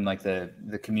comes from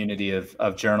the community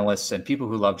of journalists and people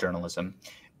who love journalism.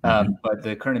 But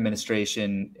the current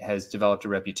administration has developed a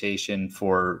reputation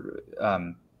for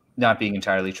not being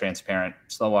entirely transparent,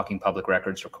 slow walking public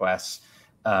records requests,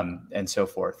 and so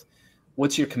forth.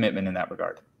 What's your commitment in that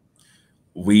regard?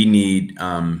 We need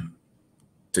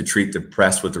to treat the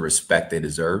press with the respect they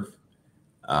deserve.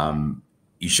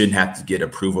 You shouldn't have to get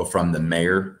approval from the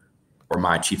mayor or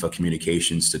my chief of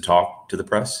communications to talk to the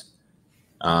press.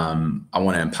 I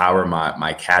want to empower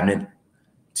my cabinet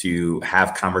to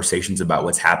have conversations about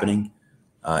what's happening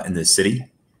in the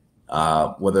city,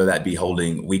 whether that be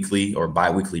holding weekly or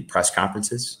biweekly press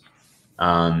conferences,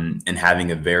 and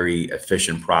having a very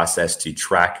efficient process to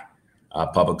track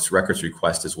public records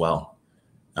requests as well.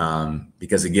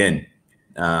 Because again,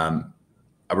 a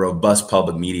robust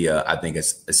public media, I think,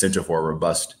 is essential for a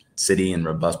robust city, and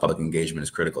robust public engagement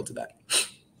is critical to that.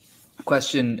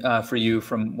 Question for you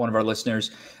from one of our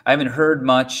listeners. I haven't heard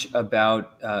much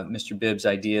about Mr. Bibb's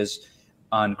ideas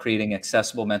on creating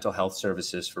accessible mental health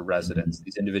services for residents.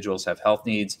 These individuals have health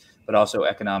needs, but also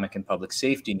economic and public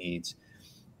safety needs.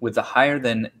 With the higher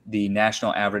than the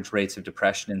national average rates of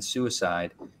depression and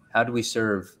suicide, how do we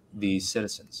serve these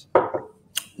citizens?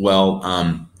 Well,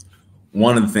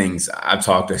 one of the things I've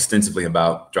talked extensively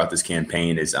about throughout this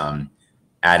campaign is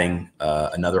adding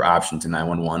another option to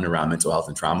 911 around mental health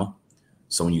and trauma.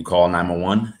 So when you call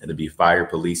 911, it'll be fire,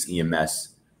 police,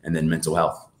 EMS, and then mental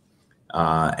health.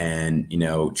 And,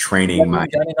 training. Have you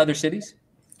done in other cities?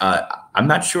 I'm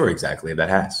not sure exactly if that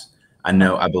has. I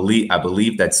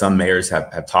believe that some mayors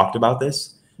have talked about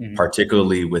this,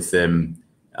 particularly with them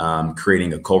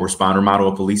creating a co-responder model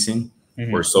of policing,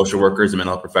 where social workers and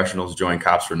mental health professionals join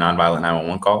cops for nonviolent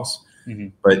 911 calls.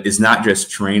 But it's not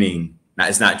just training.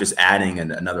 It's not just adding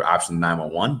another option to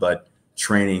 911, but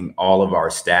training all of our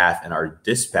staff and our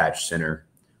dispatch center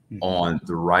on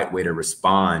the right way to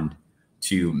respond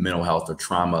to mental health or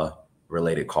trauma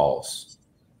related calls.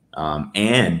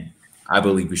 And I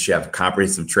believe we should have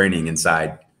comprehensive training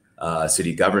inside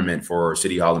city government for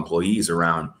city hall employees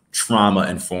around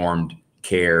trauma-informed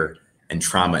care and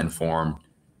trauma-informed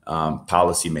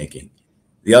policy making.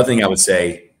 The other thing I would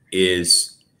say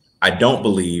is I don't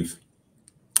believe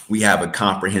we have a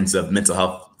comprehensive mental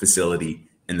health facility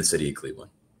in the city of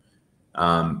Cleveland.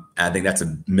 And I think that's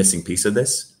a missing piece of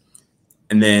this.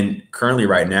 And then currently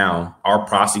right now, our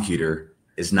prosecutor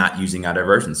is not using our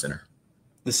diversion center.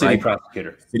 The city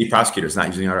prosecutor. City prosecutor is not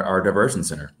using our diversion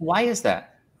center. Why is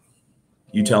that?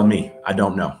 You tell me. I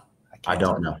don't know. I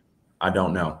don't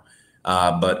know.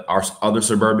 But our other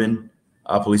suburban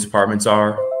police departments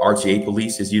are. RTA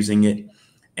police is using it.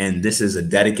 And this is a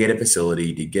dedicated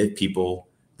facility to get people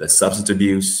the substance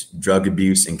abuse, drug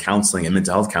abuse, and counseling and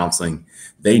mental health counseling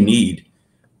they need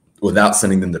without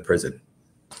sending them to prison.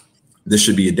 This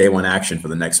should be a day one action for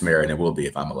the next mayor, and it will be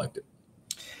if I'm elected.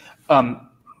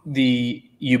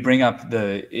 You bring up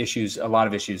the issues, a lot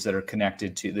of issues that are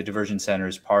connected to the diversion center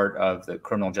as part of the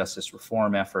criminal justice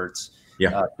reform efforts.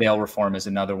 Yeah. Bail reform is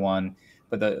another one.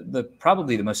 But the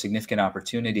probably the most significant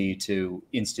opportunity to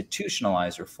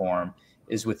institutionalize reform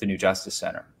is with the new Justice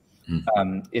Center.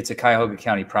 It's a Cuyahoga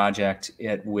County project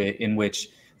in which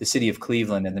the city of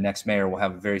Cleveland and the next mayor will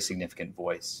have a very significant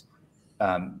voice.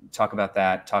 Talk about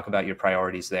that. Talk about your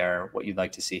priorities there, what you'd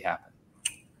like to see happen.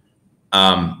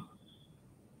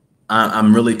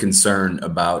 I'm really concerned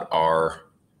about our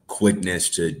quickness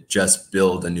to just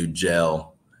build a new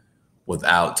jail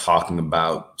without talking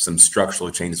about some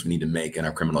structural changes we need to make in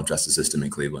our criminal justice system in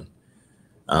Cleveland.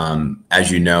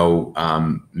 As you know,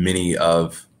 many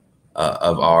of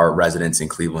our residents in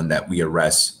Cleveland that we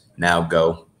arrest now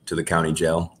go to the county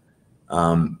jail.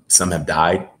 Some have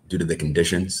died due to the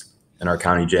conditions in our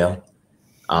county jail.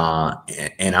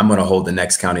 And I'm going to hold the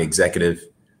next county executive,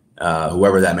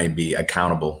 whoever that may be,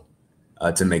 accountable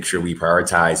to make sure we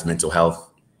prioritize mental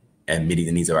health and meeting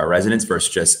the needs of our residents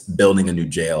versus just building a new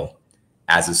jail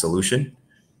as a solution.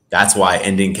 That's why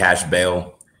ending cash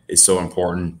bail is so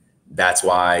important. That's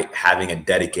why having a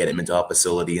dedicated mental health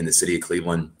facility in the city of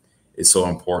Cleveland is so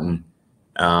important.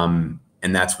 And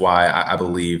that's why I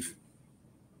believe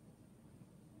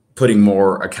putting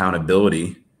more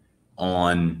accountability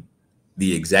on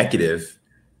the executive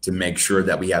to make sure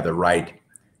that we have the right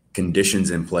conditions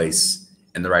in place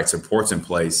and the right supports in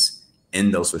place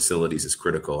in those facilities is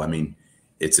critical. I mean,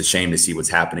 it's a shame to see what's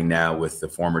happening now with the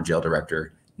former jail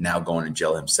director now going to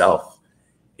jail himself.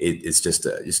 It's just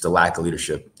a lack of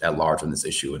leadership at large on this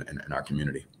issue in our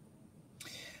community.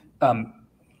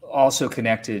 Also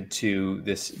connected to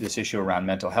this issue around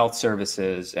mental health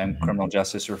services and criminal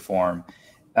justice reform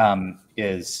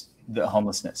is the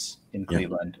homelessness in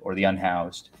Cleveland, or the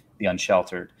unhoused, the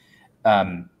unsheltered,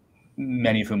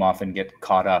 many of whom often get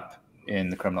caught up in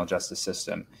the criminal justice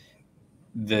system.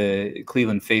 the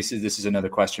Cleveland faces, this is another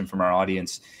question from our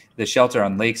audience, the shelter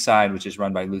on Lakeside, which is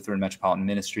run by Lutheran Metropolitan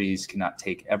Ministries, cannot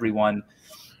take everyone.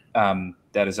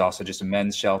 That is also just a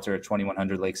men's shelter at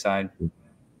 2100 Lakeside.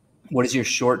 What is your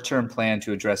short-term plan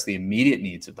to address the immediate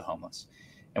needs of the homeless?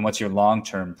 And what's your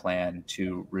long-term plan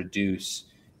to reduce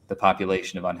the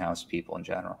population of unhoused people in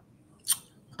general?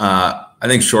 I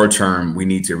think short-term, we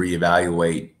need to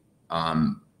reevaluate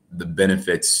the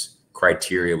benefits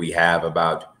criteria we have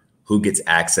about who gets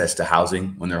access to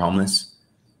housing when they're homeless.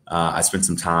 I spent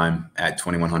some time at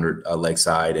 2100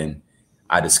 Lakeside, and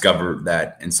I discovered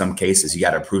that in some cases, you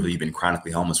got to prove that you've been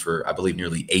chronically homeless for, I believe,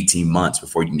 nearly 18 months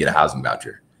before you can get a housing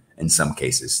voucher. In some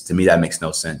cases, to me, that makes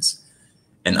no sense.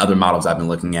 And other models I've been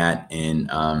looking at in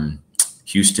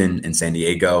Houston and San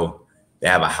Diego, they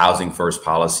have a housing first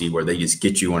policy where they just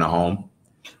get you in a home.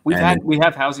 We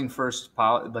have housing first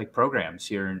programs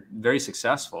here, very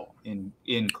successful in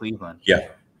Cleveland. Yeah.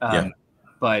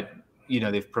 But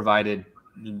they've provided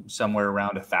somewhere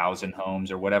around 1,000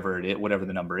 homes or whatever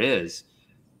the number is.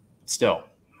 Still,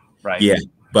 right? Yeah,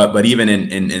 but even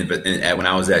when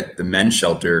I was at the men's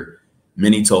shelter,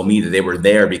 many told me that they were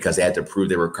there because they had to prove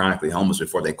they were chronically homeless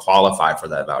before they qualified for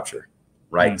that voucher,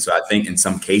 right? Mm-hmm. So I think in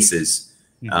some cases,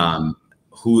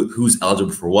 who's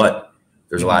eligible for what,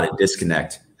 there's a lot of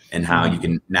disconnect in how you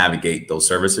can navigate those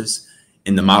services.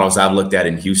 In the models I've looked at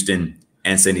in Houston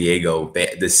and San Diego,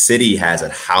 the city has a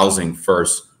housing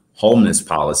first homeless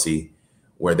policy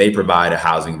where they provide a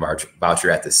housing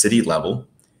voucher at the city level.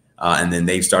 And then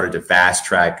they've started to fast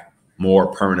track more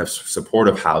permanent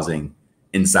supportive housing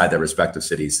inside their respective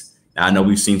cities. Now, I know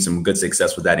we've seen some good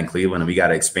success with that in Cleveland, and we got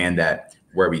to expand that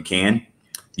where we can.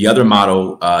 The other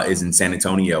model is in San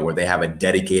Antonio, where they have a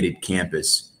dedicated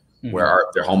campus where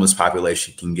their homeless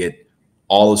population can get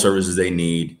all the services they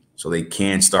need so they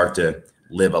can start to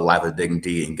live a life of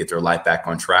dignity and get their life back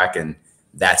on track. And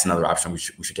that's another option we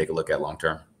should take a look at long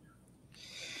term.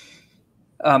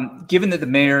 Given that the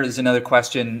mayor is another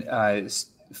question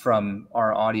from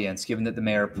our audience, given that the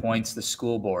mayor appoints the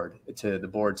school board to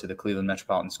the Cleveland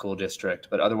Metropolitan School District,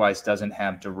 but otherwise doesn't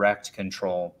have direct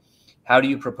control, how do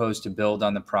you propose to build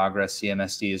on the progress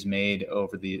CMSD has made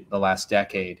over the last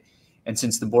decade? And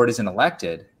since the board isn't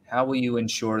elected, how will you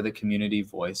ensure the community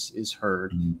voice is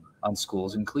heard on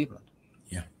schools in Cleveland?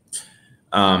 Yeah.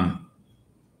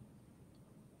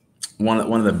 One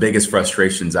of the biggest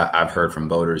frustrations I've heard from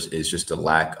voters is just a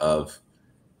lack of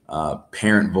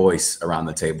parent voice around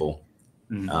the table,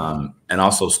 and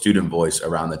also student voice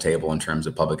around the table in terms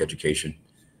of public education.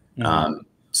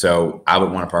 So I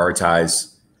would want to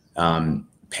prioritize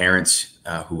parents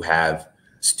who have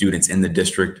students in the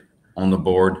district on the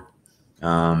board.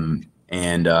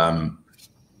 And I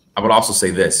would also say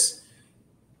this,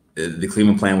 the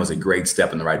Cleveland plan was a great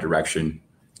step in the right direction.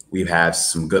 We have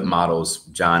some good models,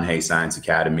 John Hay Science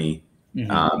Academy,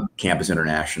 Campus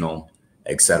International,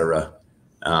 et cetera.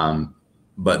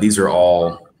 But these are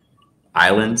all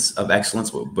islands of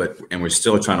excellence, and we're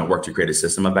still trying to work to create a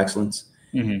system of excellence.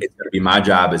 It's going to be my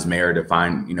job as mayor to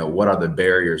find, what are the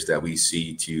barriers that we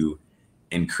see to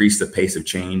increase the pace of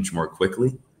change more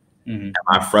quickly. Am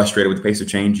I frustrated with the pace of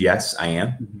change? Yes, I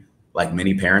am. Like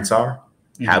many parents are.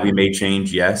 Have we made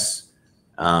change? Yes.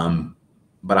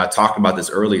 But I talked about this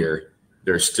earlier.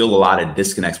 There's still a lot of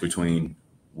disconnects between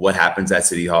what happens at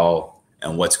City Hall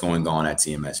and what's going on at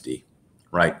CMSD,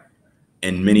 right?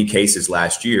 In many cases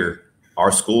last year,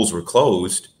 our schools were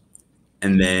closed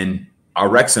and then our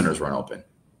rec centers weren't open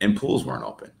and pools weren't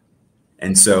open.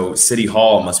 And so City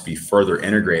Hall must be further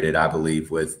integrated, I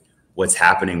believe, with what's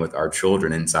happening with our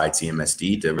children inside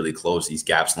CMSD to really close these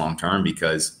gaps long term,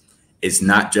 because it's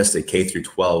not just a K through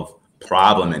 12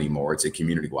 problem anymore. It's a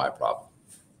community-wide problem.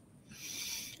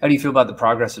 How do you feel about the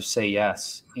progress of Say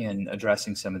Yes in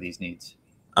addressing some of these needs?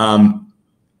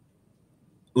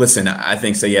 Listen, I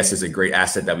think Say Yes is a great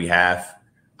asset that we have.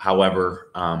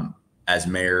 However, as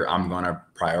mayor, I'm going to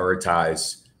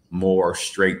prioritize more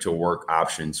straight to work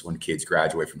options when kids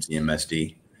graduate from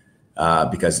CMSD,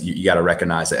 because you got to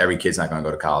recognize that every kid's not going to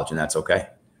go to college, and that's okay.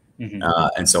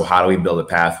 And so how do we build a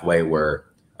pathway where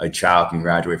a child can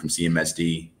graduate from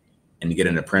CMSD and get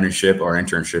an apprenticeship or an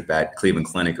internship at Cleveland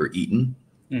Clinic or Eaton,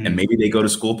 and maybe they go to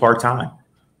school part-time,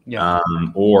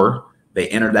 or they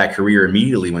enter that career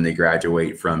immediately when they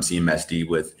graduate from CMSD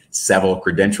with several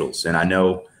credentials. And I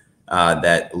know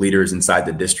that leaders inside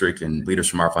the district and leaders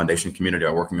from our foundation community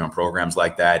are working on programs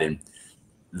like that. And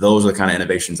those are the kind of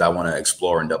innovations I want to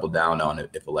explore and double down on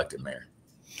if elected mayor.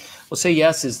 Well, Say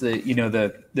Yes is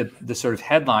the sort of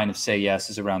headline of Say Yes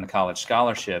is around the college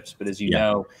scholarships. But as you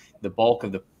know, the bulk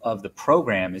of the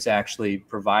program is actually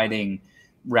providing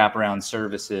wraparound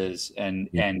services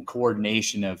and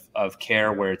coordination of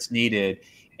care where it's needed,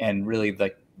 and really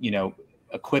like,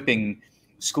 equipping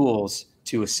schools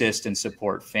to assist and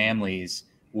support families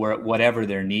where whatever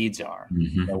their needs are,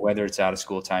 whether it's out of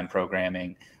school time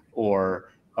programming or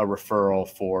a referral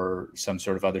for some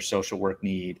sort of other social work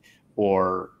need,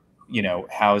 or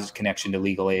house connection to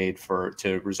legal aid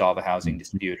to resolve a housing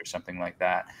dispute or something like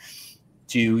that.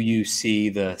 Do you see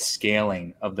the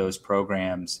scaling of those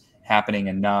programs happening?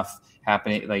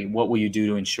 Like, what will you do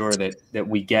to ensure that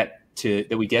we get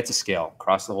to scale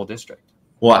across the whole district?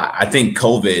 Well, I think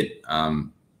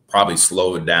COVID probably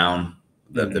slowed down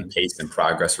the pace and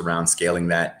progress around scaling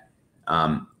that.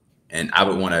 And I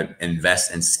would want to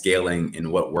invest in scaling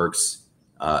in what works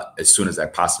as soon as I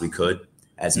possibly could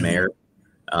as mayor.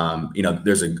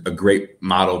 There's a great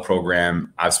model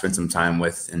program I've spent some time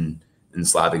with in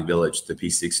Slavic Village, the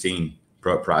P16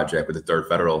 project with the Third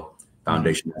Federal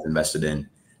Foundation has invested in.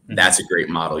 That's a great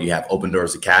model. You have Open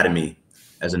Doors Academy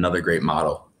as another great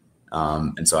model.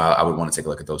 And so I would want to take a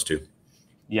look at those two.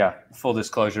 Yeah. Full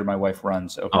disclosure, my wife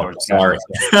runs Open Doors. Sorry.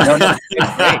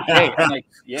 Hey,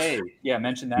 yay. Yeah.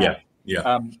 Mention that.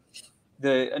 Yeah.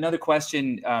 Another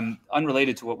question,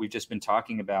 unrelated to what we've just been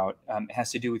talking about,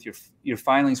 has to do with your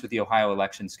filings with the Ohio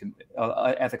Elections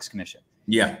Ethics Commission.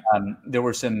 Yeah. There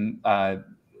were some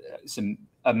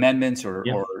amendments or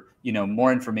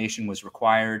more information was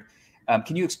required.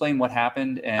 Can you explain what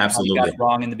happened and Absolutely. how you got it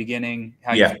wrong in the beginning?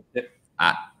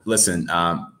 Listen,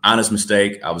 honest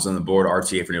mistake. I was on the board of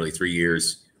RTA for nearly 3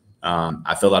 years.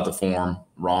 I filled out the form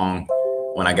wrong.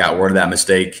 When I got word of that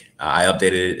mistake, I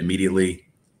updated it immediately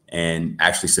and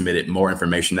actually submitted more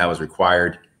information that was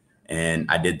required. And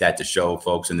I did that to show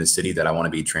folks in the city that I want to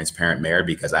be a transparent mayor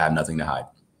because I have nothing to hide.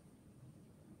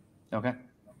 Okay.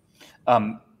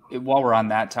 While we're on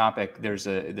that topic, there's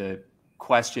the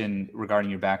question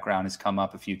regarding your background has come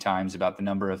up a few times about the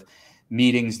number of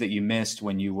meetings that you missed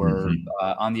when you were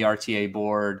on the RTA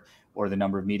board, or the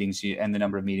number of meetings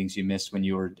you missed when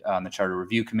you were on the Charter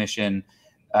Review Commission.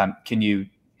 Can you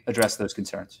address those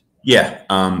concerns? Yeah.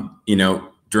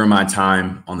 During my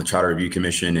time on the Charter Review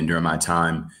Commission and during my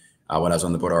time when I was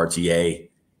on the board of RTA,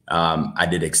 I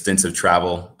did extensive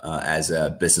travel as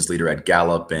a business leader at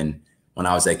Gallup. And when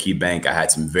I was at KeyBank, I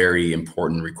had some very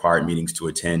important required meetings to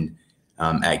attend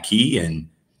at Key. And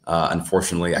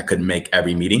unfortunately, I couldn't make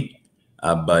every meeting.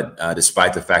 But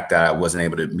despite the fact that I wasn't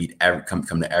able to come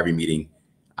to every meeting,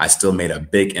 I still made a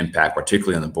big impact,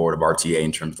 particularly on the board of RTA,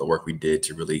 in terms of the work we did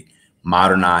to really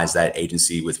modernize that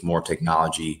agency with more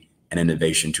technology and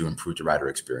innovation to improve the rider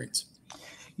experience.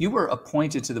 You were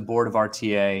appointed to the board of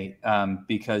RTA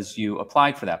because you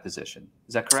applied for that position.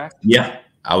 Is that correct? Yeah,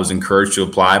 I was encouraged to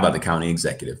apply by the county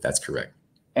executive. That's correct.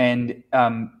 And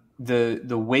the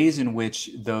ways in which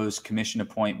those commission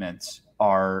appointments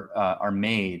are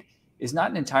made is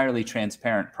not an entirely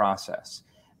transparent process.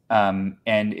 And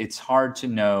it's hard to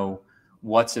know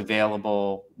what's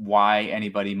available, why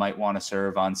anybody might want to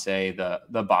serve on, say,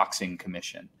 the boxing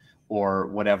commission or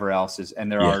whatever else is. And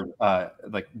there are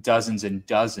like dozens and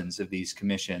dozens of these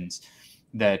commissions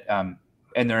that, and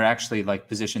they're actually like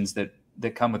positions that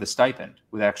come with a stipend,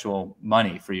 with actual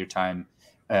money for your time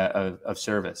of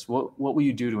service. What will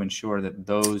you do to ensure that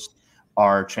those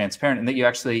are transparent and that you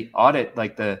actually audit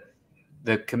like the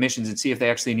commissions and see if they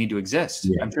actually need to exist?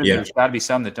 I'm sure there's got to be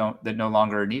some that no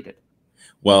longer are needed.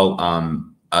 Well,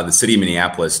 the city of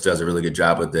Minneapolis does a really good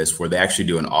job with this, where they actually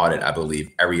do an audit, I believe,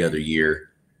 every other year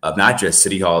of not just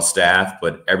city hall staff,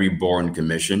 but every board and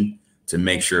commission to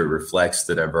make sure it reflects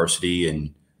the diversity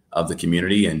and of the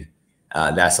community. And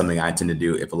that's something I intend to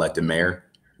do if elected mayor.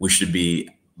 We should be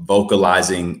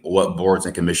vocalizing what boards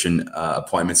and commission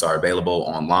appointments are available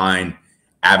online,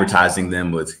 advertising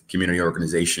them with community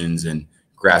organizations and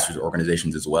grassroots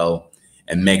organizations as well,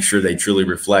 and make sure they truly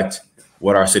reflect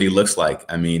what our city looks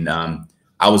like. I mean,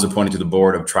 I was appointed to the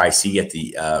board of Tri-C at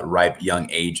the ripe young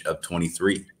age of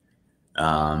 23.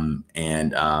 I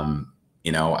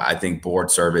think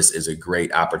board service is a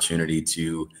great opportunity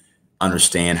to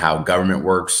understand how government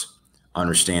works,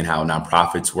 understand how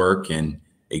nonprofits work, and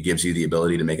it gives you the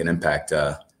ability to make an impact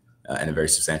in a very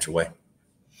substantial way.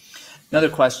 Another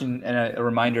question, and a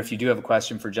reminder, if you do have a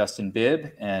question for Justin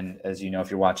Bibb, and as you know,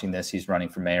 if you're watching this, he's running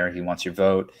for mayor, he wants your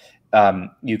vote.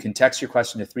 You can text your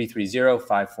question to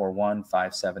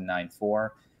 330-541-5794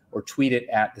 or tweet it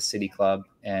at the City Club,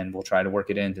 and we'll try to work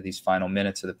it into these final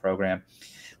minutes of the program.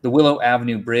 The Willow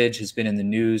Avenue Bridge has been in the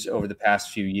news over the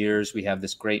past few years. We have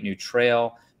this great new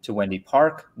trail to Wendy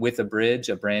Park with a bridge,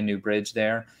 a brand new bridge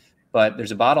there, but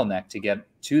there's a bottleneck to get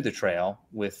to the trail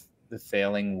with the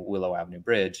failing Willow Avenue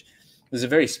Bridge. This is a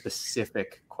very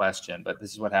specific question, but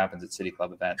this is what happens at City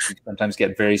Club events. You sometimes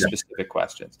get very specific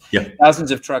questions.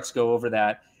 Thousands of trucks go over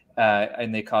that,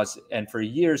 and for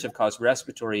years have caused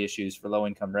respiratory issues for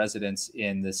low-income residents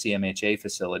in the CMHA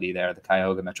facility there, the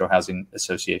Cuyahoga Metro Housing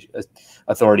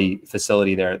Authority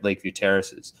facility there at Lakeview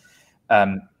Terraces.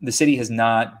 The city has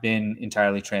not been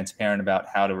entirely transparent about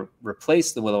how to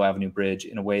replace the Willow Avenue Bridge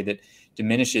in a way that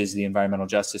diminishes the environmental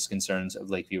justice concerns of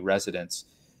Lakeview residents.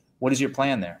 What is your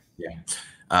plan there?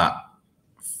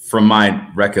 From my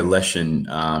recollection,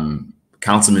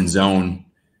 Councilman Zone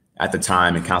at the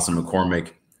time and Councilman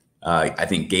McCormick, I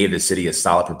think, gave the city a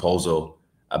solid proposal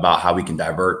about how we can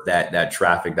divert that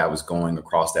traffic that was going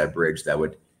across that bridge that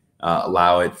would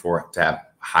allow it to have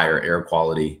higher air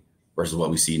quality versus what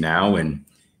we see now. And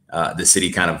the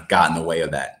city kind of got in the way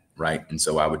of that, right? And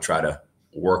so I would try to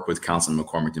work with Councilman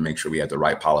McCormick to make sure we have the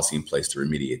right policy in place to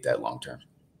remediate that long term.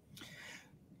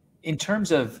 In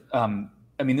terms of,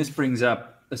 this brings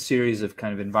up a series of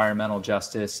kind of environmental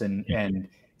justice and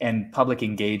public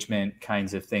engagement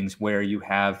kinds of things where you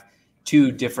have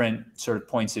two different sort of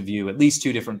points of view, at least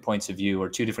two different points of view, or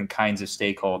two different kinds of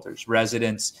stakeholders,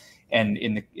 residents. And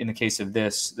in the case of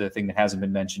this, the thing that hasn't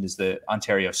been mentioned is the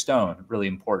Ontario Stone, really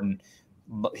important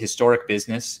historic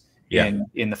business in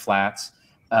the flats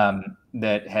that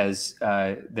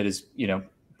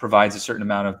provides a certain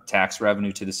amount of tax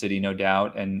revenue to the city, no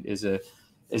doubt, and is an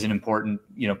important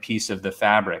piece of the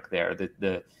fabric there.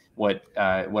 What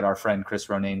our friend Chris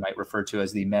Ronayne might refer to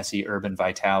as the messy urban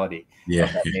vitality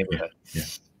of that neighborhood.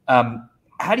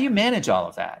 How do you manage all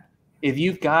of that? If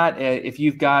you've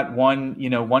got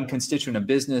one constituent of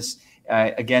business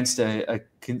against a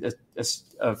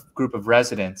group of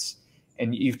residents,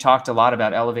 and you've talked a lot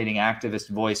about elevating activist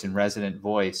voice and resident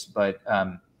voice, but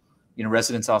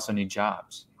residents also need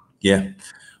jobs. Yeah.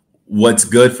 What's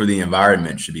good for the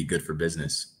environment should be good for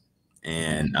business.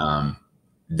 And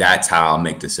that's how I'll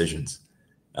make decisions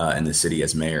in the city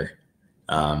as mayor.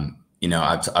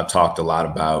 I've talked a lot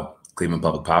about Cleveland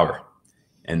Public Power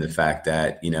and the fact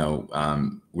that,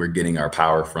 we're getting our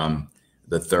power from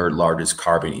the third largest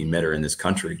carbon emitter in this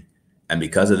country. And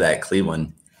because of that,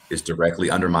 Cleveland is directly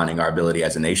undermining our ability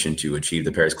as a nation to achieve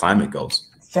the Paris climate goals.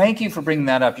 Thank you for bringing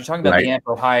that up. You're talking about the AMP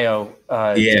Ohio.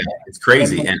 It's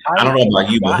crazy. And I don't know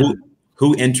about you, but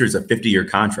who enters a 50-year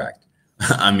contract?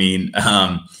 And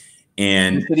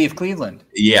the city of Cleveland.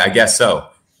 Yeah, I guess so.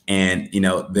 And,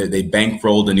 they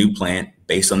bankrolled a new plant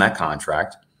based on that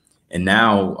contract. And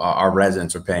now our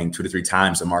residents are paying 2 to 3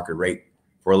 times the market rate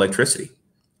for electricity.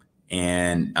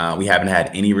 And we haven't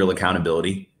had any real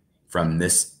accountability from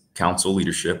this council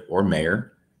leadership or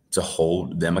mayor to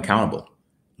hold them accountable.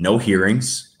 No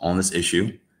hearings on this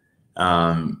issue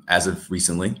as of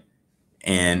recently.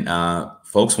 And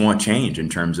folks want change in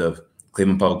terms of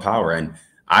Cleveland Public Power. And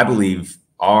I believe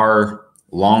our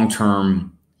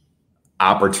long-term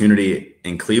opportunity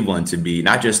in Cleveland to be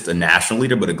not just a national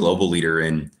leader, but a global leader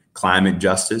in climate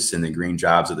justice and the green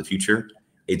jobs of the future,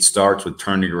 it starts with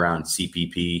turning around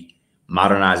CPP,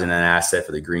 modernizing an asset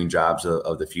for the green jobs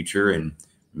of the future, and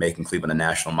making Cleveland a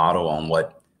national model on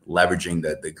what leveraging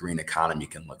the green economy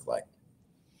can look like.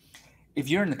 If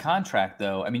you're in the contract,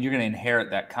 though, you're going to inherit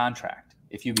that contract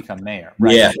if you become mayor,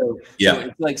 right? So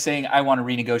it's like saying, I want to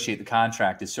renegotiate the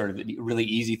contract is sort of a really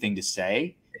easy thing to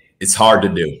say. It's hard to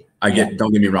do.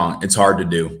 Don't get me wrong. It's hard to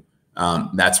do.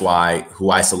 That's why who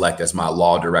I select as my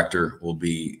law director will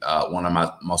be one of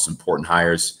my most important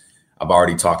hires. I've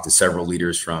already talked to several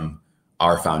leaders from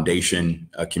our foundation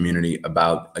community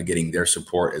about getting their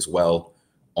support as well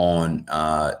on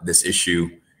this issue.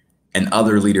 And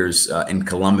other leaders in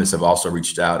Columbus have also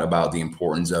reached out about the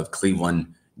importance of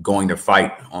Cleveland going to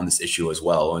fight on this issue as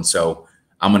well. And so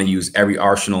I'm going to use every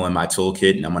arsenal in my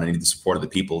toolkit, and I'm going to need the support of the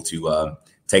people to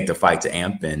take the fight to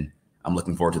AMP. And I'm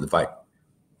looking forward to the fight.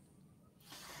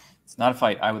 It's not a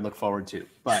fight I would look forward to,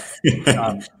 but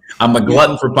I'm a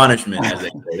glutton for punishment, as they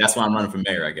say. That's why I'm running for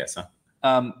mayor, I guess.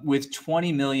 With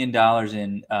 $20 million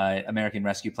in American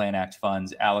Rescue Plan Act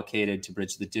funds allocated to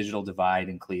bridge the digital divide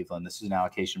in Cleveland, this is an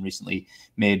allocation recently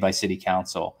made by City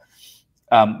Council.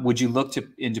 Would you look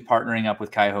into partnering up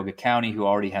with Cuyahoga County, who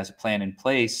already has a plan in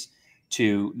place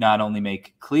to not only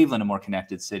make Cleveland a more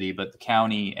connected city, but the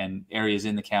county and areas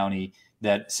in the county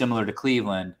that, similar to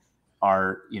Cleveland,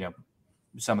 are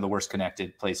some of the worst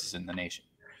connected places in the nation?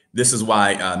 This is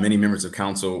why many members of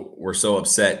council were so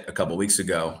upset a couple of weeks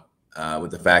ago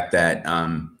with the fact that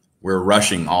we're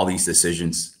rushing all these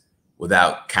decisions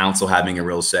without council having a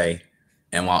real say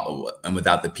and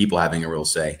without the people having a real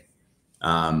say.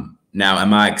 Now,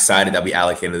 am I excited that we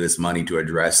allocated this money to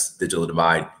address digital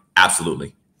divide?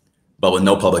 Absolutely. But with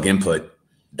no public input,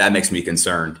 that makes me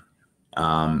concerned.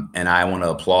 And I want to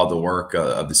applaud the work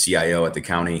of the CIO at the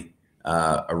county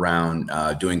around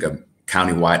doing a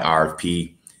countywide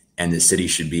RFP. And the city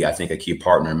should be, I think, a key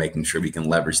partner in making sure we can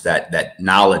leverage that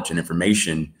knowledge and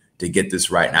information to get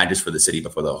this right, not just for the city,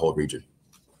 but for the whole region.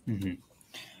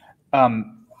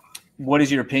 What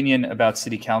is your opinion about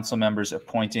city council members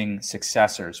appointing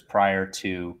successors prior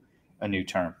to a new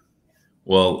term?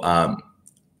 Well,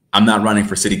 I'm not running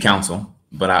for city council,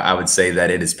 but I would say that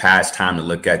it is past time to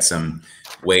look at some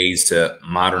ways to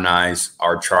modernize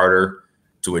our charter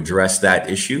to address that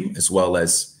issue, as well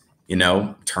as,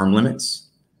 term limits.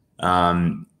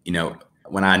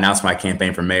 When I announced my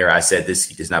campaign for mayor, I said this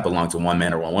does not belong to one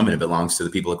man or one woman. It belongs to the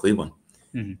people of Cleveland.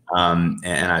 And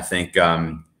I think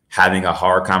having a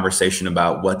hard conversation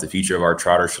about what the future of our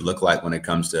charter should look like when it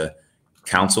comes to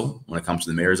council, when it comes to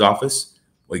the mayor's office,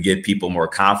 would give people more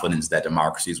confidence that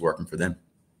democracy is working for them.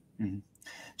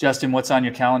 Justin, what's on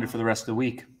your calendar for the rest of the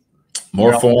week?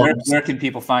 More forums. Where can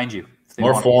people find you?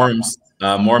 More forums,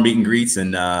 more meet and greets.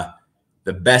 And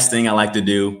the best thing I like to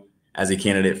do as a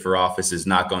candidate for office is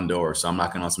knock on doors. So I'm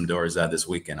knocking on some doors this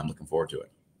weekend. I'm looking forward to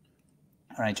it.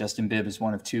 All right. Justin Bibb is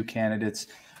one of two candidates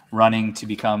running to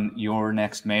become your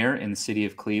next mayor in the city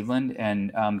of Cleveland.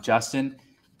 And Justin,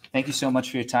 thank you so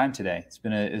much for your time today.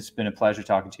 It's been a pleasure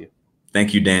talking to you.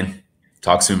 Thank you, Dan.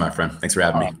 Talk soon, my friend. Thanks for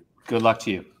having me. Good luck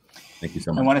to you. Thank you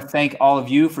so much. I want to thank all of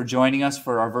you for joining us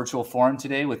for our virtual forum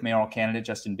today with mayoral candidate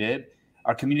Justin Bibb.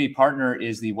 Our community partner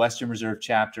is the Western Reserve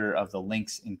chapter of the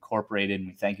Links Incorporated. And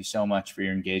we thank you so much for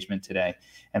your engagement today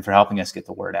and for helping us get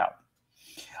the word out.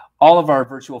 All of our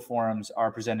virtual forums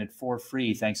are presented for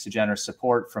free thanks to generous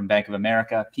support from Bank of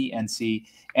America, PNC,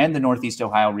 and the Northeast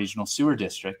Ohio Regional Sewer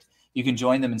District. You can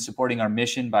join them in supporting our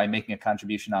mission by making a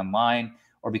contribution online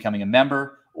or becoming a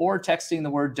member or texting the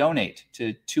word donate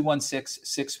to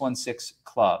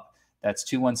 216-616-CLUB. That's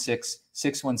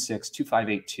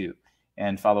 216-616-2582.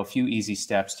 And follow a few easy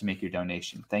steps to make your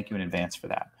donation. Thank you in advance for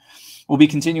that. We'll be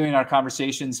continuing our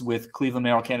conversations with Cleveland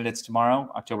mayoral candidates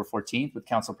tomorrow, October 14th, with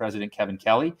Council President Kevin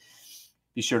Kelly.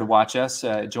 Be sure to watch us,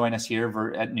 join us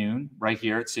here at noon, right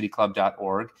here at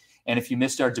cityclub.org. And if you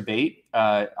missed our debate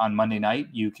on Monday night,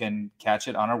 you can catch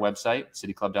it on our website,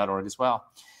 cityclub.org as well.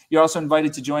 You're also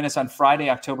invited to join us on Friday,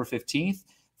 October 15th,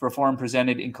 for a forum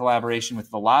presented in collaboration with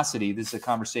Velocity. This is a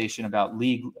conversation about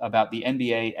the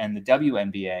NBA and the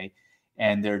WNBA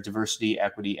and their diversity,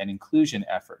 equity, and inclusion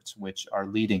efforts, which are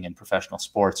leading in professional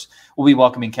sports. We'll be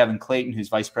welcoming Kevin Clayton, who's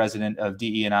Vice President of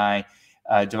DE&I,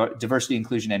 Diversity,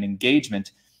 Inclusion, and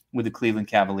Engagement with the Cleveland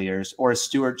Cavaliers, Oris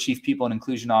Stewart, Chief People and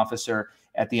Inclusion Officer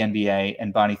at the NBA,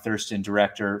 and Bonnie Thurston,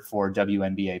 Director for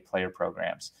WNBA Player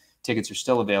Programs. Tickets are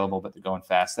still available, but they're going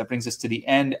fast. That brings us to the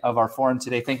end of our forum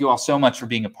today. Thank you all so much for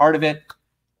being a part of it.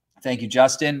 Thank you,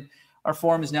 Justin. Our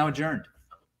forum is now adjourned.